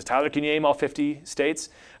turns to me and says, Tyler, can you name all 50 states?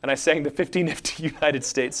 And I sang the 50 Nifty United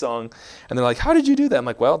States song. And they're like, how did you do that? I'm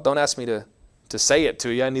like, well, don't ask me to say it to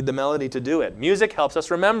you. I need the melody to do it. Music helps us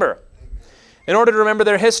remember. In order to remember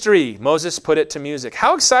their history, Moses put it to music.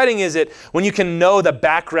 How exciting is it when you can know the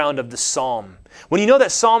background of the psalm? When you know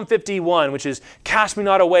that Psalm 51, which is, cast me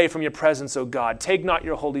not away from your presence, O God, take not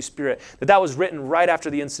your Holy Spirit, that was written right after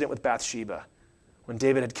the incident with Bathsheba, when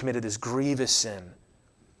David had committed this grievous sin.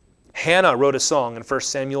 Hannah wrote a song in 1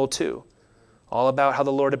 Samuel 2, all about how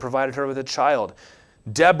the Lord had provided her with a child.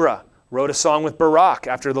 Deborah wrote a song with Barak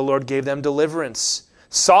after the Lord gave them deliverance.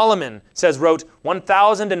 Solomon wrote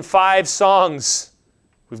 1,005 songs.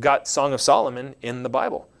 We've got Song of Solomon in the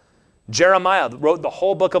Bible. Jeremiah wrote the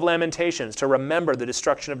whole book of Lamentations to remember the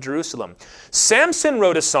destruction of Jerusalem. Samson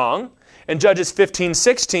wrote a song in Judges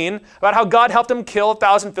 15:16 about how God helped him kill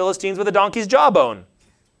 1,000 Philistines with a donkey's jawbone.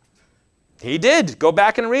 He did. Go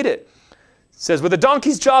back and read it. It says, with a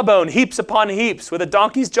donkey's jawbone, heaps upon heaps. With a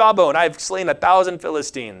donkey's jawbone, I've slain 1,000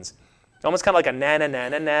 Philistines. Almost kind of like a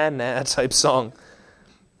na-na-na-na-na-na type song.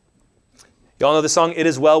 You all know the song, It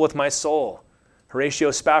Is Well With My Soul.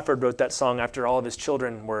 Horatio Spafford wrote that song after all of his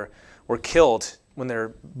children were killed when their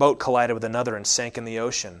boat collided with another and sank in the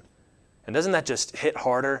ocean. And doesn't that just hit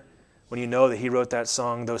harder when you know that he wrote that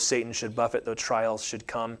song, though Satan should buffet, though trials should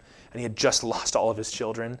come, and he had just lost all of his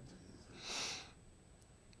children?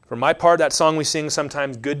 For my part, that song we sing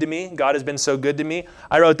sometimes, Good to Me, God Has Been So Good to Me.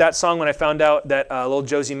 I wrote that song when I found out that little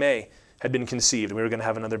Josie May had been conceived and we were going to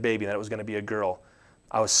have another baby and that it was going to be a girl.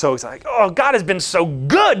 I was so excited. Oh, God has been so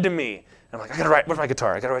good to me. And I'm like, I got to write, where's my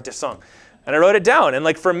guitar? I got to write this song. And I wrote it down.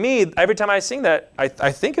 And for me, every time I sing that, I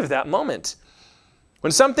think of that moment.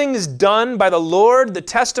 When something is done by the Lord, the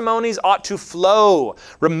testimonies ought to flow.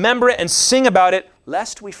 Remember it and sing about it,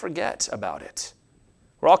 lest we forget about it.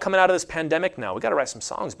 We're all coming out of this pandemic now. We've got to write some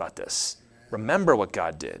songs about this. Remember what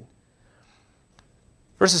God did.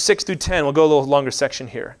 Verses 6 through 10, we'll go a little longer section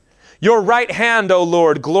here. Your right hand, O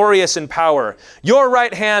Lord, glorious in power. Your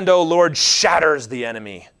right hand, O Lord, shatters the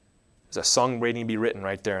enemy. There's a song waiting to be written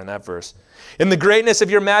right there in that verse. In the greatness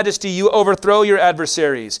of your majesty, you overthrow your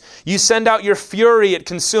adversaries. You send out your fury, it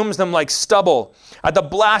consumes them like stubble. At the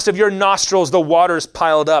blast of your nostrils, the waters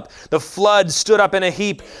piled up. The flood stood up in a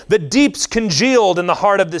heap. The deeps congealed in the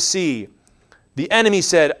heart of the sea. The enemy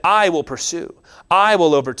said, I will pursue. I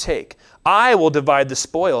will overtake. I will divide the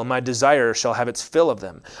spoil. My desire shall have its fill of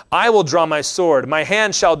them. I will draw my sword. My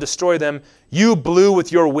hand shall destroy them. You blew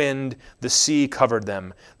with your wind. The sea covered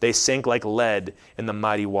them. They sank like lead in the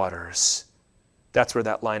mighty waters. That's where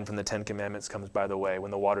that line from the Ten Commandments comes, by the way,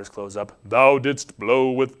 when the waters close up. Thou didst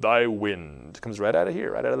blow with thy wind. It comes right out of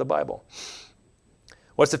here, right out of the Bible.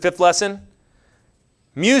 What's the fifth lesson?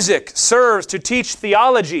 Music serves to teach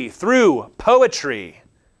theology through poetry.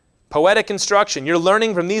 Poetic instruction. You're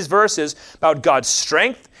learning from these verses about God's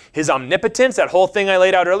strength, His omnipotence, that whole thing I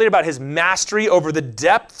laid out earlier about His mastery over the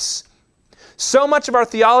depths. So much of our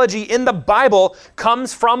theology in the Bible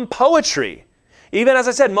comes from poetry. Even as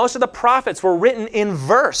I said, most of the prophets were written in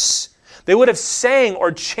verse. They would have sang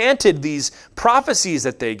or chanted these prophecies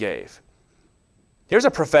that they gave. Here's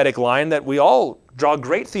a prophetic line that we all draw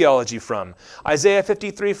great theology from. Isaiah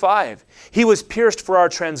 53:5. He was pierced for our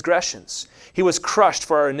transgressions. He was crushed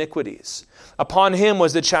for our iniquities. Upon Him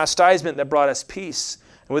was the chastisement that brought us peace,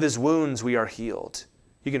 and with His wounds we are healed.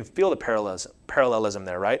 You can feel the parallelism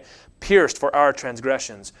there, right? Pierced for our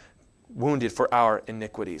transgressions, wounded for our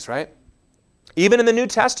iniquities, right? Even in the New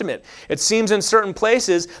Testament, it seems in certain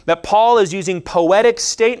places that Paul is using poetic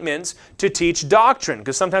statements to teach doctrine.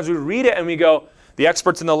 Because sometimes we read it and we go, the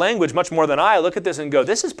experts in the language, much more than I, look at this and go,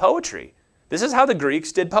 this is poetry. This is how the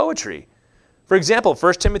Greeks did poetry. For example,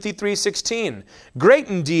 1 Timothy 3:16, great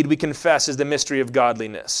indeed we confess is the mystery of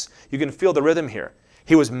godliness. You can feel the rhythm here.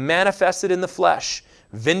 He was manifested in the flesh,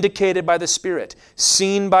 vindicated by the Spirit,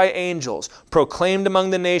 seen by angels, proclaimed among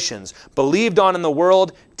the nations, believed on in the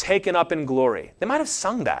world, taken up in glory. They might have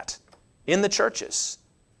sung that in the churches.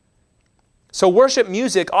 So worship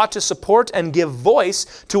music ought to support and give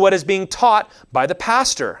voice to what is being taught by the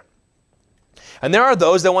pastor. And there are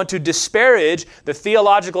those that want to disparage the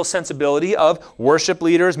theological sensibility of worship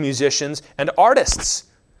leaders, musicians, and artists.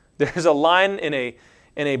 There's a line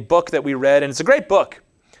in a book that we read, and it's a great book.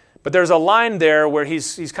 But there's a line there where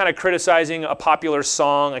he's kind of criticizing a popular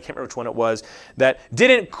song, I can't remember which one it was, that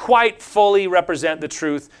didn't quite fully represent the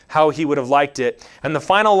truth how he would have liked it. And the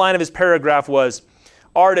final line of his paragraph was,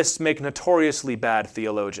 artists make notoriously bad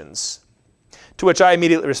theologians. To which I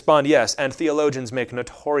immediately respond, yes, and theologians make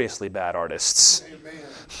notoriously bad artists.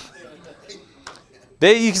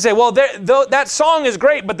 You can say, well, that song is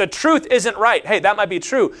great, but the truth isn't right. Hey, that might be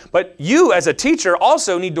true. But you, as a teacher,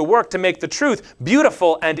 also need to work to make the truth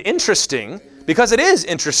beautiful and interesting, because it is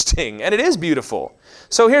interesting and it is beautiful.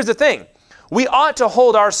 So here's the thing. We ought to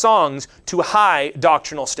hold our songs to high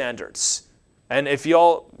doctrinal standards. And if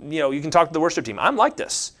you can talk to the worship team. I'm like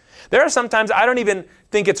this. There are sometimes I don't even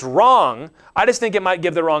think it's wrong. I just think it might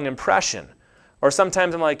give the wrong impression. Or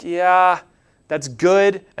sometimes I'm like, yeah, that's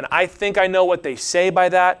good, and I think I know what they say by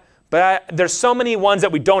that, but there's so many ones that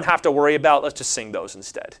we don't have to worry about. Let's just sing those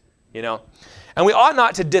instead, And we ought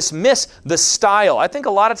not to dismiss the style. I think a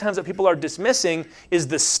lot of times what people are dismissing is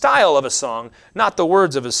the style of a song, not the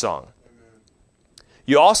words of a song.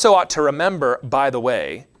 You also ought to remember, by the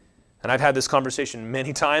way, and I've had this conversation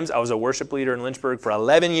many times. I was a worship leader in Lynchburg for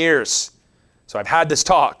 11 years, so I've had this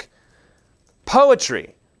talk.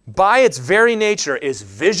 Poetry, by its very nature, is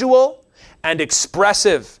visual and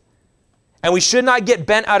expressive. And we should not get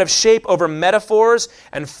bent out of shape over metaphors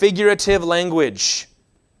and figurative language.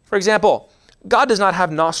 For example, God does not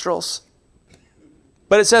have nostrils.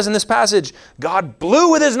 But it says in this passage, God blew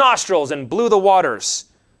with His nostrils and blew the waters.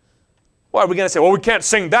 What are we going to say? Well, we can't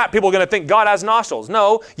sing that. People are going to think God has nostrils.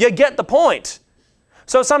 No, you get the point.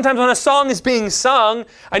 So sometimes when a song is being sung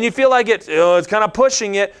and you feel like it's kind of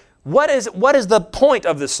pushing it, what is the point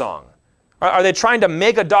of the song? Are they trying to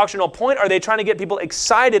make a doctrinal point? Or are they trying to get people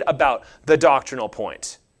excited about the doctrinal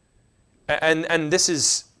point? And this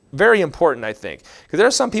is very important, I think. Because there are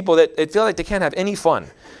some people that feel like they can't have any fun.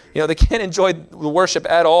 They can't enjoy the worship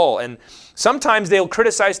at all. And sometimes they'll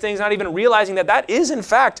criticize things not even realizing that is, in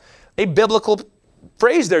fact, a biblical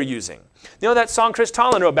phrase they're using. That song Chris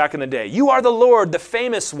Tomlin wrote back in the day, "You are the Lord, the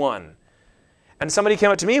famous one." And somebody came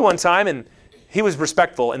up to me one time, and he was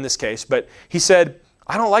respectful in this case, but he said,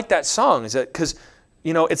 I don't like that song. Is that because,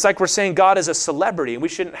 it's like we're saying God is a celebrity, and we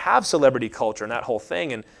shouldn't have celebrity culture and that whole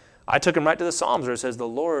thing. And I took him right to the Psalms where it says, the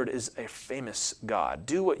Lord is a famous God.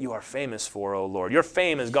 Do what you are famous for, O Lord. Your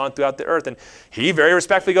fame has gone throughout the earth. And he very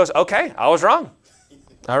respectfully goes, okay, I was wrong.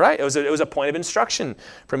 All right, it was a point of instruction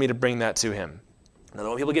for me to bring that to him. Another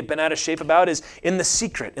one people get bent out of shape about is in the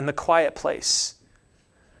secret, in the quiet place.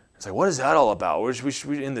 It's like, what is that all about? We should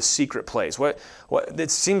be in the secret place. What?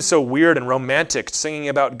 It seems so weird and romantic singing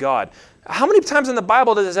about God. How many times in the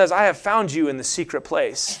Bible does it say, I have found you in the secret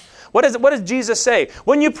place? What does Jesus say?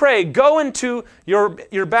 When you pray, go into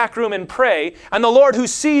your back room and pray, and the Lord who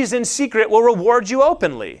sees in secret will reward you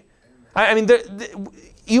openly. I mean,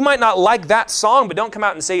 you might not like that song, but don't come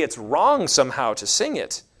out and say it's wrong somehow to sing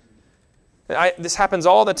it. This happens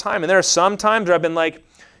all the time, and there are some times where I've been like,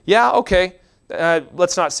 yeah, okay,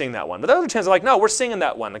 let's not sing that one. But the other times I'm like, no, we're singing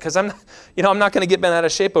that one because I'm not going to get bent out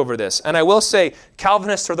of shape over this. And I will say,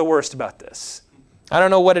 Calvinists are the worst about this. I don't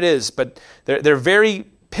know what it is, but they're very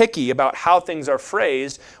picky about how things are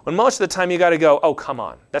phrased, when most of the time you got to go, oh, come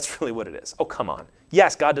on. That's really what it is. Oh, come on.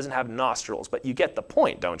 Yes, God doesn't have nostrils, but you get the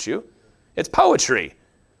point, don't you? It's poetry.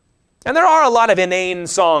 And there are a lot of inane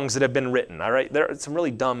songs that have been written, all right? There are some really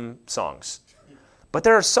dumb songs. But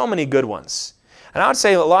there are so many good ones. And I would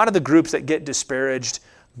say a lot of the groups that get disparaged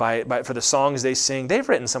for the songs they sing, they've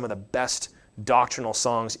written some of the best doctrinal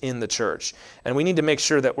songs in the church. And we need to make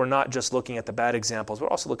sure that we're not just looking at the bad examples, we're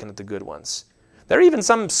also looking at the good ones. There are even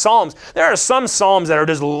some psalms. There are some psalms that are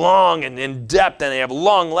just long and in depth, and they have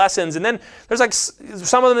long lessons. And then there's like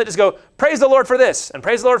some of them that just go, praise the Lord for this, and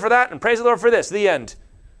praise the Lord for that, and praise the Lord for this. The end.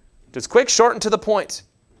 Just quick, short, and to the point.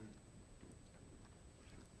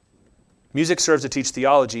 Music serves to teach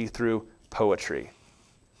theology through poetry.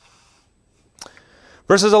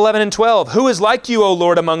 Verses 11 and 12. Who is like you, O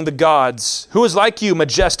Lord, among the gods? Who is like you,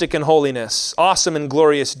 majestic in holiness, awesome in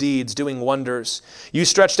glorious deeds, doing wonders? You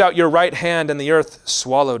stretched out your right hand, and the earth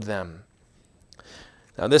swallowed them.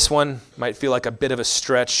 Now this one might feel like a bit of a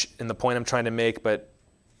stretch in the point I'm trying to make, but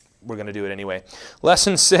we're going to do it anyway.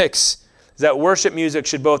 Lesson 6 is that worship music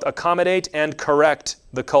should both accommodate and correct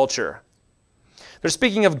the culture. They're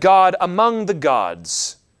speaking of God among the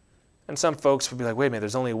gods. And some folks would be like, wait a minute,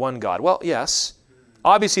 there's only one God. Well, yes.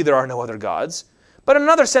 Obviously, there are no other gods, but in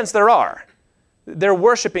another sense, there are. They're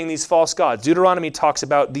worshiping these false gods. Deuteronomy talks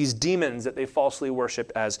about these demons that they falsely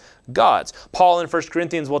worship as gods. Paul in 1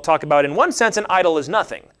 Corinthians will talk about, in one sense, an idol is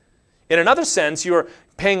nothing. In another sense, you're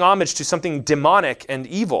paying homage to something demonic and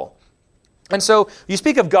evil. And so you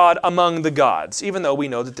speak of God among the gods, even though we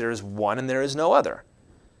know that there is one and there is no other.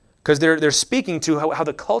 Because they're speaking to how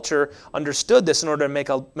the culture understood this in order to make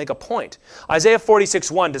a point. Isaiah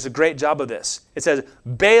 46:1 does a great job of this. It says,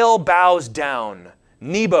 Baal bows down,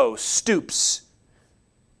 Nebo stoops.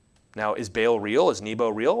 Now, is Baal real? Is Nebo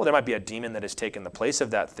real? Well, there might be a demon that has taken the place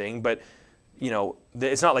of that thing, but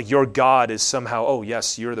it's not like your God is somehow, oh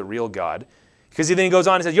yes, you're the real God. Because then he goes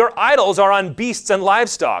on and says, your idols are on beasts and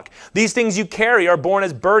livestock. These things you carry are borne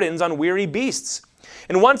as burdens on weary beasts.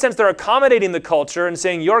 In one sense, they're accommodating the culture and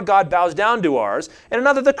saying, your God bows down to ours. In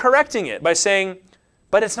another, they're correcting it by saying,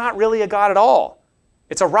 but it's not really a God at all.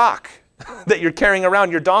 It's a rock that you're carrying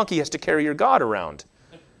around. Your donkey has to carry your God around.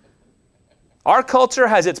 Our culture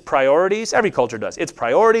has its priorities. Every culture does. Its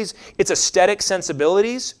priorities, its aesthetic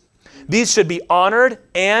sensibilities. These should be honored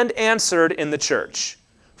and answered in the church.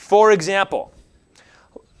 For example,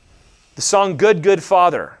 the song Good, Good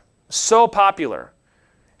Father, so popular.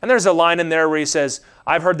 And there's a line in there where he says,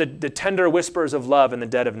 I've heard the tender whispers of love in the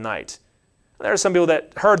dead of night. And there are some people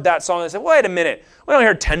that heard that song and said, wait a minute, we don't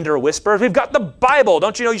hear tender whispers. We've got the Bible.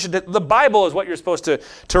 Don't you know the Bible is what you're supposed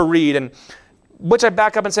to read? And which I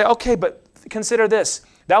back up and say, okay, but consider this.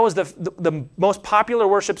 That was the most popular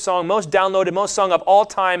worship song, most downloaded, most sung of all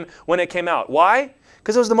time when it came out. Why?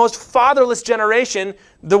 Because it was the most fatherless generation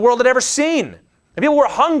the world had ever seen. And people were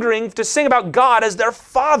hungering to sing about God as their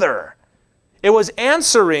father. It was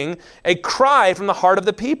answering a cry from the heart of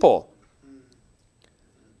the people.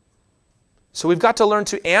 So we've got to learn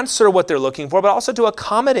to answer what they're looking for, but also to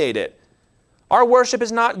accommodate it. Our worship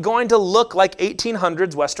is not going to look like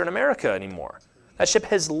 1800s Western America anymore. That ship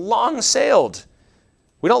has long sailed.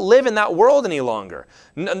 We don't live in that world any longer.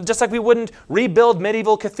 Just like we wouldn't rebuild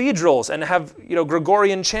medieval cathedrals and have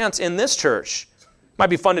Gregorian chants in this church.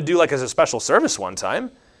 Might be fun to do like as a special service one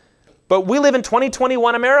time. But we live in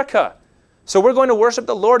 2021 America. So we're going to worship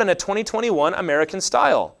the Lord in a 2021 American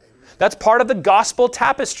style. That's part of the gospel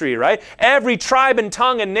tapestry, right? Every tribe and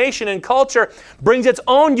tongue and nation and culture brings its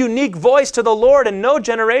own unique voice to the Lord, and no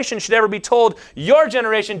generation should ever be told, your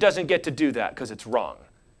generation doesn't get to do that because it's wrong.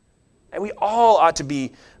 And we all ought to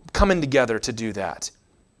be coming together to do that.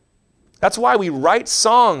 That's why we write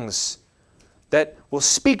songs that will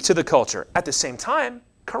speak to the culture, at the same time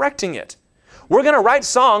correcting it. We're going to write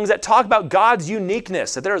songs that talk about God's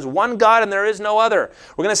uniqueness, that there is one God and there is no other.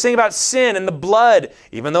 We're going to sing about sin and the blood,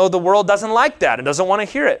 even though the world doesn't like that and doesn't want to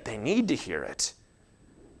hear it. They need to hear it.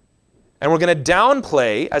 And we're going to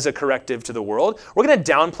downplay, as a corrective to the world, we're going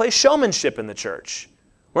to downplay showmanship in the church.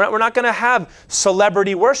 We're not going to have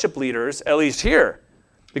celebrity worship leaders, at least here,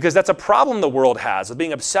 because that's a problem the world has with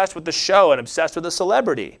being obsessed with the show and obsessed with the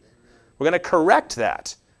celebrity. We're going to correct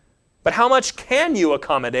that. But how much can you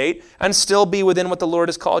accommodate and still be within what the Lord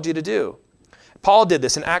has called you to do? Paul did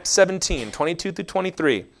this in Acts 17, 22 through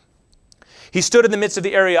 23. He stood in the midst of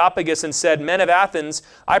the Areopagus and said, "Men of Athens,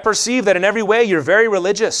 I perceive that in every way you're very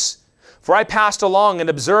religious. For I passed along and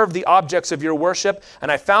observed the objects of your worship,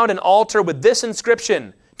 and I found an altar with this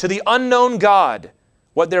inscription, 'To the unknown God.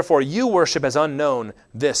 What therefore you worship as unknown,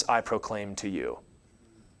 this I proclaim to you.'"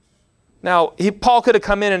 Now, Paul could have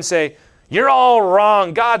come in and say, "You're all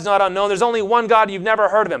wrong. God's not unknown. There's only one God. You've never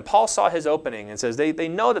heard of him." Paul saw his opening and says, they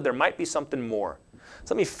know that there might be something more.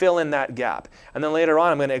 So let me fill in that gap. And then later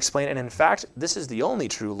on, I'm going to explain, and in fact, this is the only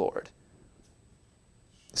true Lord.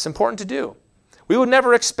 It's important to do. We would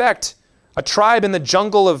never expect a tribe in the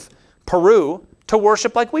jungle of Peru to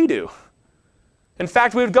worship like we do. In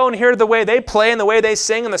fact, we would go and hear the way they play and the way they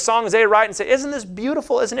sing and the songs they write and say, "Isn't this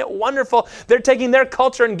beautiful? Isn't it wonderful?" They're taking their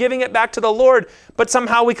culture and giving it back to the Lord. But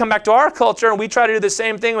somehow we come back to our culture and we try to do the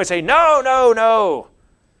same thing. We say, "No, no, no."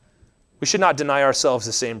 We should not deny ourselves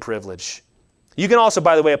the same privilege. You can also,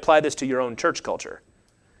 by the way, apply this to your own church culture.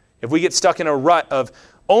 If we get stuck in a rut of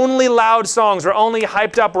only loud songs, we're only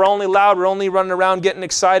hyped up, we're only loud, we're only running around getting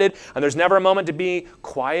excited, and there's never a moment to be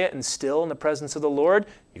quiet and still in the presence of the Lord,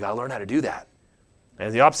 you got to learn how to do that.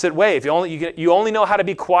 And the opposite way, if you only know how to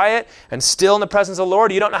be quiet and still in the presence of the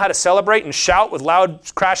Lord, you don't know how to celebrate and shout with loud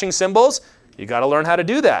crashing cymbals, you got to learn how to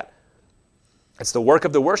do that. It's the work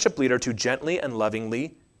of the worship leader to gently and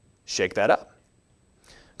lovingly shake that up.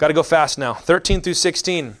 Got to go fast now. 13 through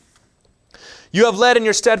 16. "You have led in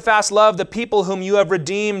your steadfast love the people whom you have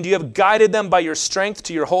redeemed. You have guided them by your strength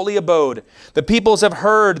to your holy abode. The peoples have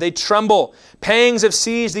heard, they tremble. Pangs have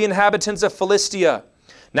seized the inhabitants of Philistia.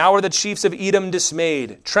 Now are the chiefs of Edom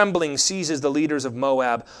dismayed. Trembling seizes the leaders of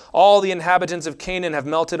Moab. All the inhabitants of Canaan have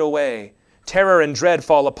melted away. Terror and dread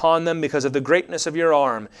fall upon them because of the greatness of your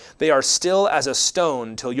arm. They are still as a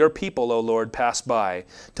stone till your people, O Lord, pass by,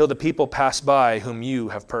 till the people pass by whom you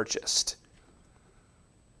have purchased."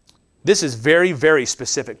 This is very, very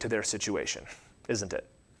specific to their situation, isn't it?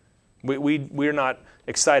 We're not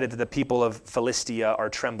excited that the people of Philistia are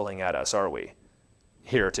trembling at us, are we?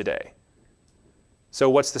 Here today. So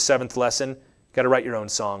what's the seventh lesson? You've got to write your own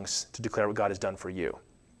songs to declare what God has done for you.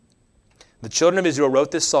 The children of Israel wrote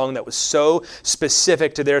this song that was so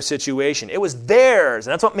specific to their situation. It was theirs,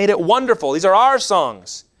 and that's what made it wonderful. These are our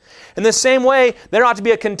songs. In the same way, there ought to be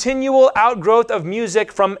a continual outgrowth of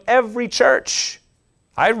music from every church.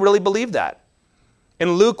 I really believe that.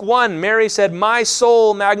 In Luke 1, Mary said, "My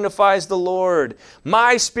soul magnifies the Lord.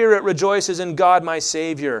 My spirit rejoices in God my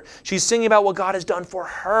Savior." She's singing about what God has done for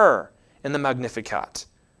her in the Magnificat.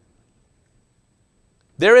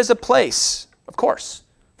 There is a place, of course,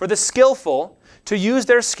 for the skillful to use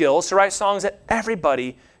their skills to write songs that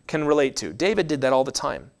everybody can relate to. David did that all the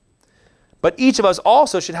time. But each of us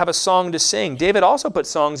also should have a song to sing. David also put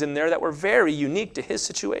songs in there that were very unique to his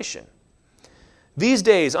situation. These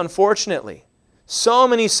days, unfortunately, so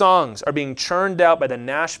many songs are being churned out by the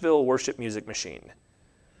Nashville worship music machine.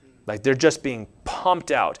 Like they're just being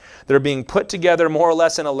pumped out. They're being put together more or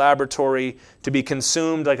less in a laboratory to be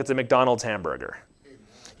consumed like it's a McDonald's hamburger.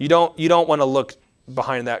 You don't want to look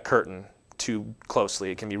behind that curtain too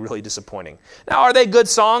closely. It can be really disappointing. Now, are they good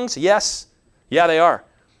songs? Yes. Yeah, they are.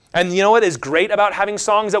 And you know what is great about having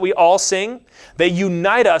songs that we all sing? They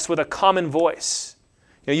unite us with a common voice.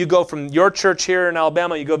 You know, you go from your church here in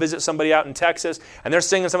Alabama, you go visit somebody out in Texas, and they're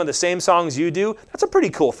singing some of the same songs you do. That's a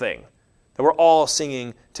pretty cool thing, that we're all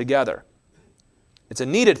singing together. It's a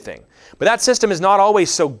needed thing. But that system is not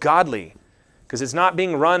always so godly, because it's not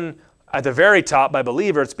being run at the very top by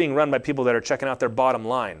believers. It's being run by people that are checking out their bottom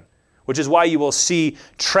line, which is why you will see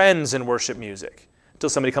trends in worship music until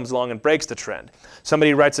somebody comes along and breaks the trend.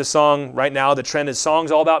 Somebody writes a song. Right now, the trend is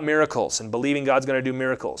songs all about miracles and believing God's going to do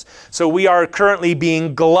miracles. So we are currently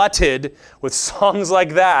being glutted with songs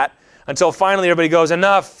like that until finally everybody goes,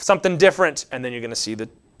 enough, something different, and then you're going to see the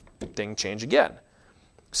thing change again.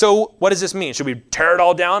 So what does this mean? Should we tear it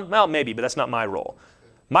all down? Well, maybe, but that's not my role.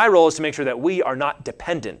 My role is to make sure that we are not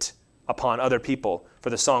dependent upon other people for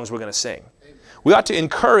the songs we're going to sing. We ought to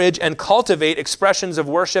encourage and cultivate expressions of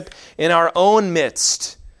worship in our own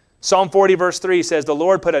midst. Psalm 40 verse 3 says, "The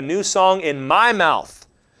Lord put a new song in my mouth,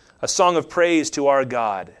 a song of praise to our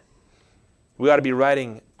God." We ought to be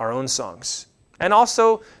writing our own songs. And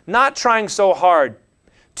also not trying so hard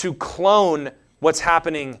to clone what's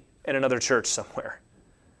happening in another church somewhere.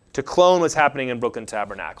 to clone what's happening in Brooklyn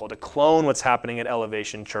Tabernacle, to clone what's happening at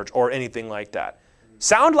Elevation Church, or anything like that.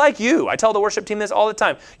 Sound like you. I tell the worship team this all the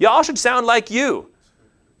time. Y'all should sound like you.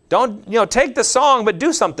 Don't, take the song, but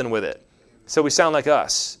do something with it. So we sound like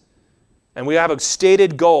us. And we have a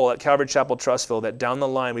stated goal at Calvary Chapel Trustville that down the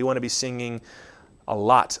line we want to be singing a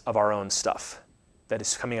lot of our own stuff that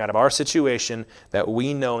is coming out of our situation that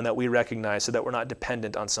we know and that we recognize so that we're not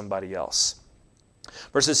dependent on somebody else.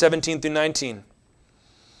 Verses 17 through 19.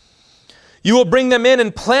 You will bring them in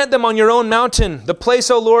and plant them on your own mountain, the place,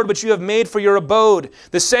 O Lord, which you have made for your abode,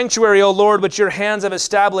 the sanctuary, O Lord, which your hands have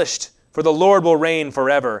established. For the Lord will reign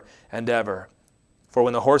forever and ever. For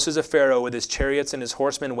when the horses of Pharaoh with his chariots and his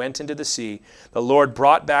horsemen went into the sea, the Lord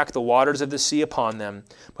brought back the waters of the sea upon them,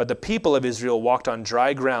 but the people of Israel walked on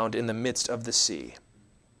dry ground in the midst of the sea.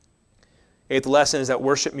 Eighth lesson is that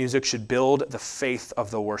worship music should build the faith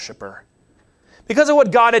of the worshiper. Because of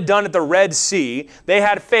what God had done at the Red Sea, they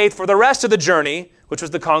had faith for the rest of the journey, which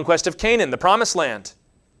was the conquest of Canaan, the promised land.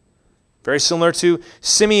 Very similar to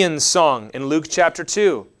Simeon's song in Luke chapter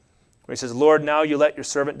 2, where he says, Lord, now you let your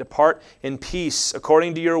servant depart in peace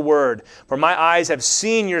according to your word. For my eyes have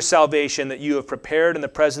seen your salvation that you have prepared in the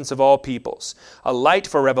presence of all peoples, a light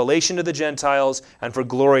for revelation to the Gentiles and for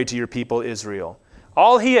glory to your people Israel.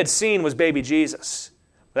 All he had seen was baby Jesus.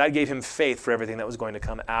 That gave him faith for everything that was going to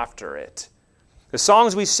come after it. The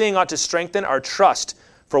songs we sing ought to strengthen our trust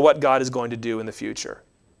for what God is going to do in the future.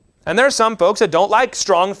 And there are some folks that don't like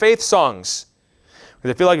strong faith songs.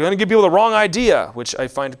 They feel like they're going to give people the wrong idea, which I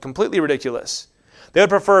find completely ridiculous. They would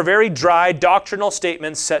prefer very dry doctrinal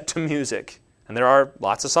statements set to music. And there are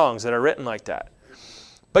lots of songs that are written like that.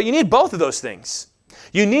 But you need both of those things.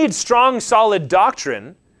 You need strong, solid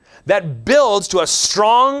doctrine that builds to a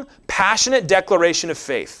strong, passionate declaration of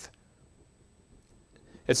faith.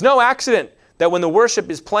 It's no accident that when the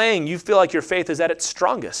worship is playing, you feel like your faith is at its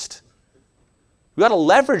strongest. We've got to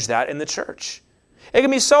leverage that in the church. It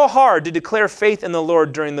can be so hard to declare faith in the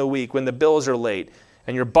Lord during the week when the bills are late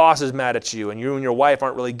and your boss is mad at you and you and your wife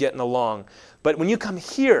aren't really getting along. But when you come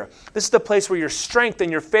here, this is the place where your strength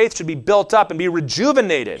and your faith should be built up and be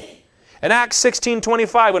rejuvenated. In Acts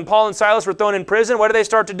 16:25, when Paul and Silas were thrown in prison, what did they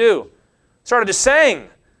start to do? Started to sing.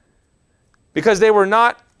 Because they were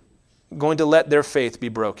not going to let their faith be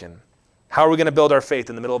broken. How are we going to build our faith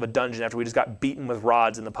in the middle of a dungeon after we just got beaten with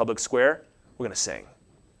rods in the public square? We're going to sing.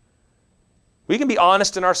 We can be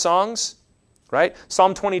honest in our songs, right?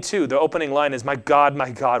 Psalm 22, the opening line is, my God,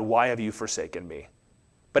 why have you forsaken me?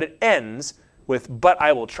 But it ends with, but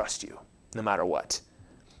I will trust you, no matter what.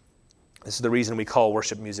 This is the reason we call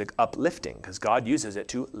worship music uplifting, because God uses it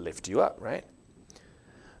to lift you up, right?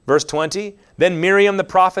 Verse 20, then Miriam the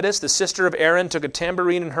prophetess, the sister of Aaron, took a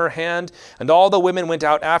tambourine in her hand, and all the women went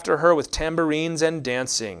out after her with tambourines and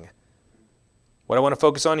dancing. What I want to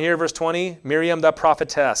focus on here, verse 20, Miriam the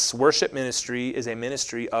prophetess. Worship ministry is a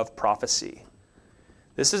ministry of prophecy.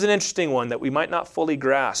 This is an interesting one that we might not fully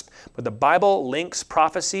grasp, but the Bible links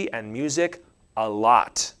prophecy and music a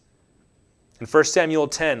lot. In 1 Samuel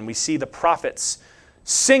 10, we see the prophets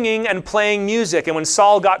singing and playing music. And when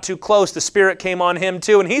Saul got too close, the Spirit came on him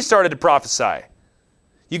too, and he started to prophesy.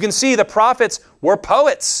 You can see the prophets were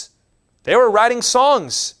poets. They were writing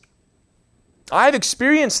songs. I've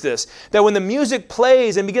experienced this, that when the music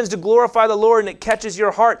plays and begins to glorify the Lord and it catches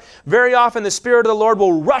your heart, very often the Spirit of the Lord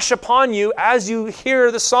will rush upon you as you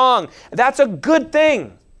hear the song. That's a good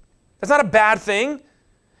thing. That's not a bad thing.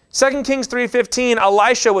 2 Kings 3:15,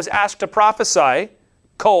 Elisha was asked to prophesy.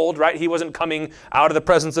 Cold, right? He wasn't coming out of the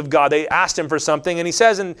presence of God. They asked him for something, and he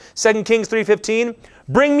says in 2 Kings 3:15,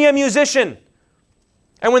 bring me a musician.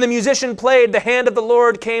 And when the musician played, the hand of the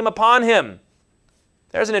Lord came upon him.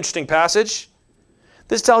 There's an interesting passage.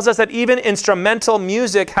 This tells us that even instrumental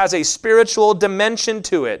music has a spiritual dimension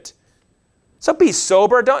to it. So be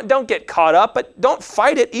sober. Don't get caught up, but don't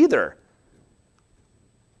fight it either.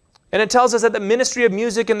 And it tells us that the ministry of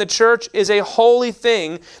music in the church is a holy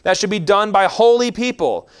thing that should be done by holy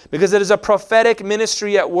people because it is a prophetic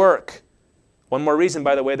ministry at work. One more reason,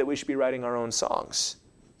 by the way, that we should be writing our own songs.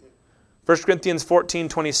 1 Corinthians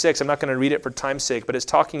 14:26, I'm not going to read it for time's sake, but it's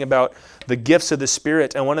talking about the gifts of the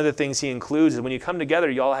Spirit. And one of the things he includes is when you come together,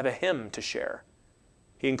 you all have a hymn to share.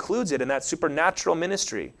 He includes it in that supernatural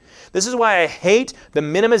ministry. This is why I hate the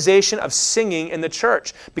minimization of singing in the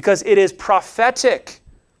church, because it is prophetic.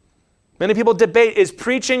 Many people debate, is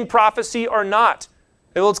preaching prophecy or not?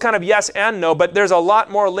 Well, it's kind of yes and no, but there's a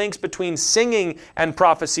lot more links between singing and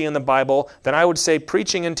prophecy in the Bible than I would say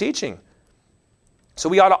preaching and teaching. So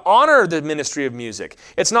we ought to honor the ministry of music.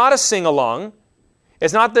 It's not a sing-along.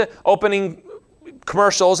 It's not the opening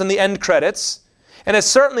commercials and the end credits. And it's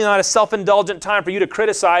certainly not a self-indulgent time for you to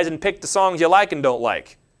criticize and pick the songs you like and don't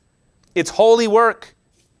like. It's holy work,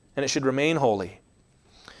 and it should remain holy.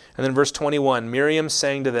 And then verse 21, Miriam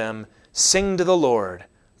sang to them, "Sing to the Lord,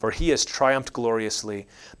 for he has triumphed gloriously.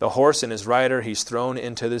 The horse and his rider he's thrown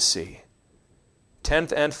into the sea."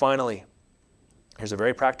 10th and finally, here's a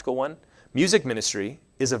very practical one. Music ministry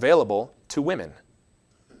is available to women.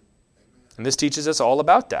 And this teaches us all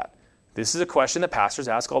about that. This is a question that pastors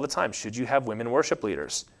ask all the time. Should you have women worship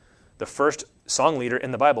leaders? The first song leader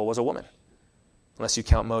in the Bible was a woman. Unless you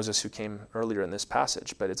count Moses, who came earlier in this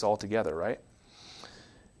passage, but it's all together, right?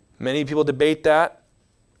 Many people debate that.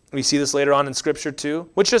 We see this later on in Scripture too,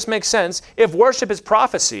 which just makes sense. If worship is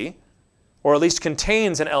prophecy, or at least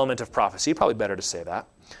contains an element of prophecy, probably better to say that.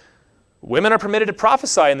 Women are permitted to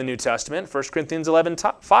prophesy in the New Testament. 1 Corinthians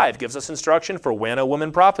 11:5 gives us instruction for when a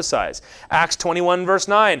woman prophesies. Acts 21 verse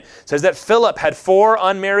 9 says that Philip had 4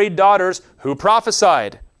 unmarried daughters who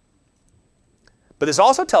prophesied. But this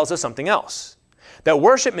also tells us something else. That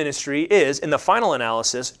worship ministry is, in the final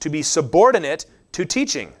analysis, to be subordinate to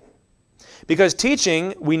teaching. Because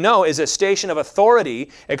teaching, we know, is a station of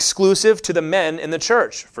authority exclusive to the men in the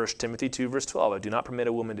church. 1 Timothy 2 verse 12, "I do not permit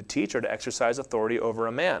a woman to teach or to exercise authority over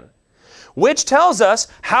a man." Which tells us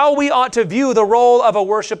how we ought to view the role of a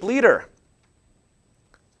worship leader.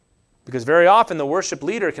 Because very often the worship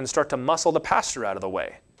leader can start to muscle the pastor out of the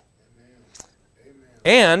way. Amen.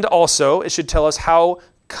 And also, it should tell us how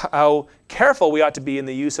careful we ought to be in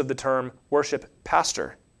the use of the term worship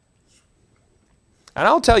pastor. And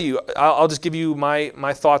I'll tell you, I'll just give you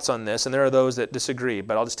my thoughts on this, and there are those that disagree,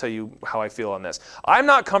 but I'll just tell you how I feel on this. I'm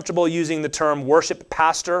not comfortable using the term worship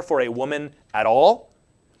pastor for a woman at all.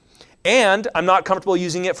 And I'm not comfortable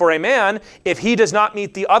using it for a man if he does not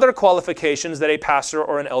meet the other qualifications that a pastor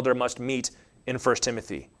or an elder must meet in 1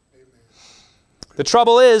 Timothy. Amen. The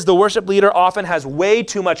trouble is, the worship leader often has way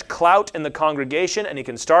too much clout in the congregation, and he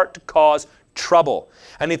can start to cause trouble.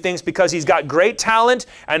 And he thinks because he's got great talent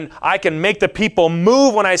and I can make the people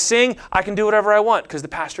move when I sing, I can do whatever I want because the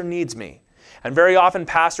pastor needs me. And very often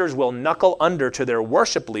pastors will knuckle under to their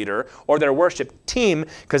worship leader or their worship team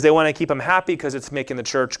because they want to keep them happy because it's making the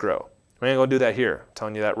church grow. We ain't going to do that here. I'm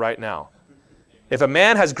telling you that right now. If a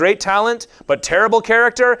man has great talent but terrible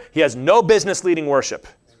character, he has no business leading worship.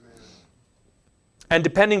 Amen. And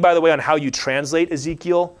depending, by the way, on how you translate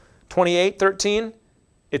Ezekiel 28:13,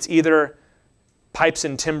 it's either pipes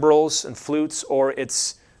and timbrels and flutes or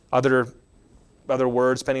it's other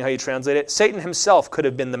words, depending on how you translate it. Satan himself could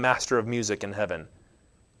have been the master of music in heaven.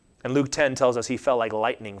 And Luke 10 tells us he fell like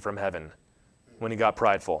lightning from heaven when he got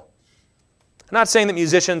prideful. I'm not saying that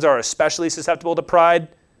musicians are especially susceptible to pride,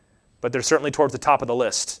 but they're certainly towards the top of the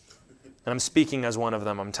list. And I'm speaking as one of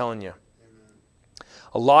them, I'm telling you.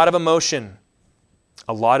 A lot of emotion,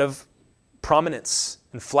 a lot of prominence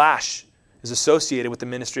and flash is associated with the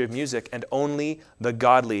ministry of music, and only the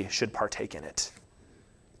godly should partake in it.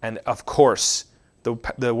 And of course,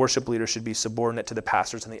 the worship leader should be subordinate to the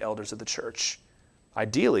pastors and the elders of the church.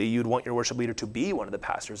 Ideally, you'd want your worship leader to be one of the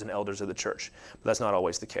pastors and elders of the church, but that's not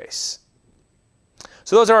always the case.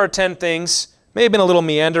 So those are our 10 things. May have been a little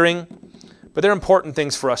meandering, but they're important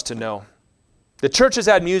things for us to know. The church has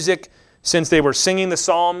had music since they were singing the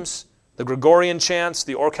Psalms, the Gregorian chants,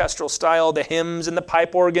 the orchestral style, the hymns and the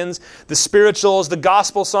pipe organs, the spirituals, the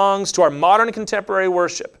gospel songs, to our modern contemporary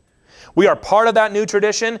worship. We are part of that new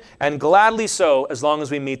tradition, and gladly so, as long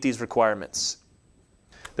as we meet these requirements.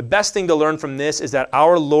 The best thing to learn from this is that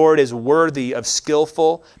our Lord is worthy of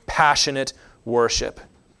skillful, passionate worship.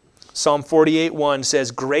 Psalm 48:1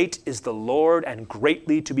 says, "Great is the Lord and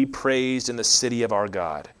greatly to be praised in the city of our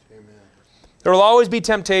God." Amen. There will always be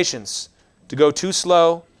temptations to go too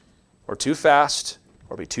slow or too fast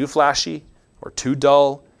or be too flashy or too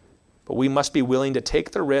dull, but we must be willing to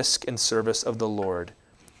take the risk in service of the Lord.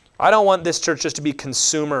 I don't want this church just to be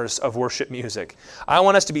consumers of worship music. I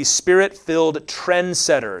want us to be Spirit-filled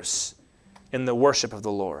trendsetters in the worship of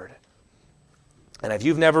the Lord. And if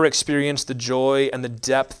you've never experienced the joy and the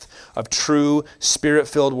depth of true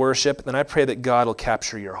Spirit-filled worship, then I pray that God will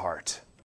capture your heart.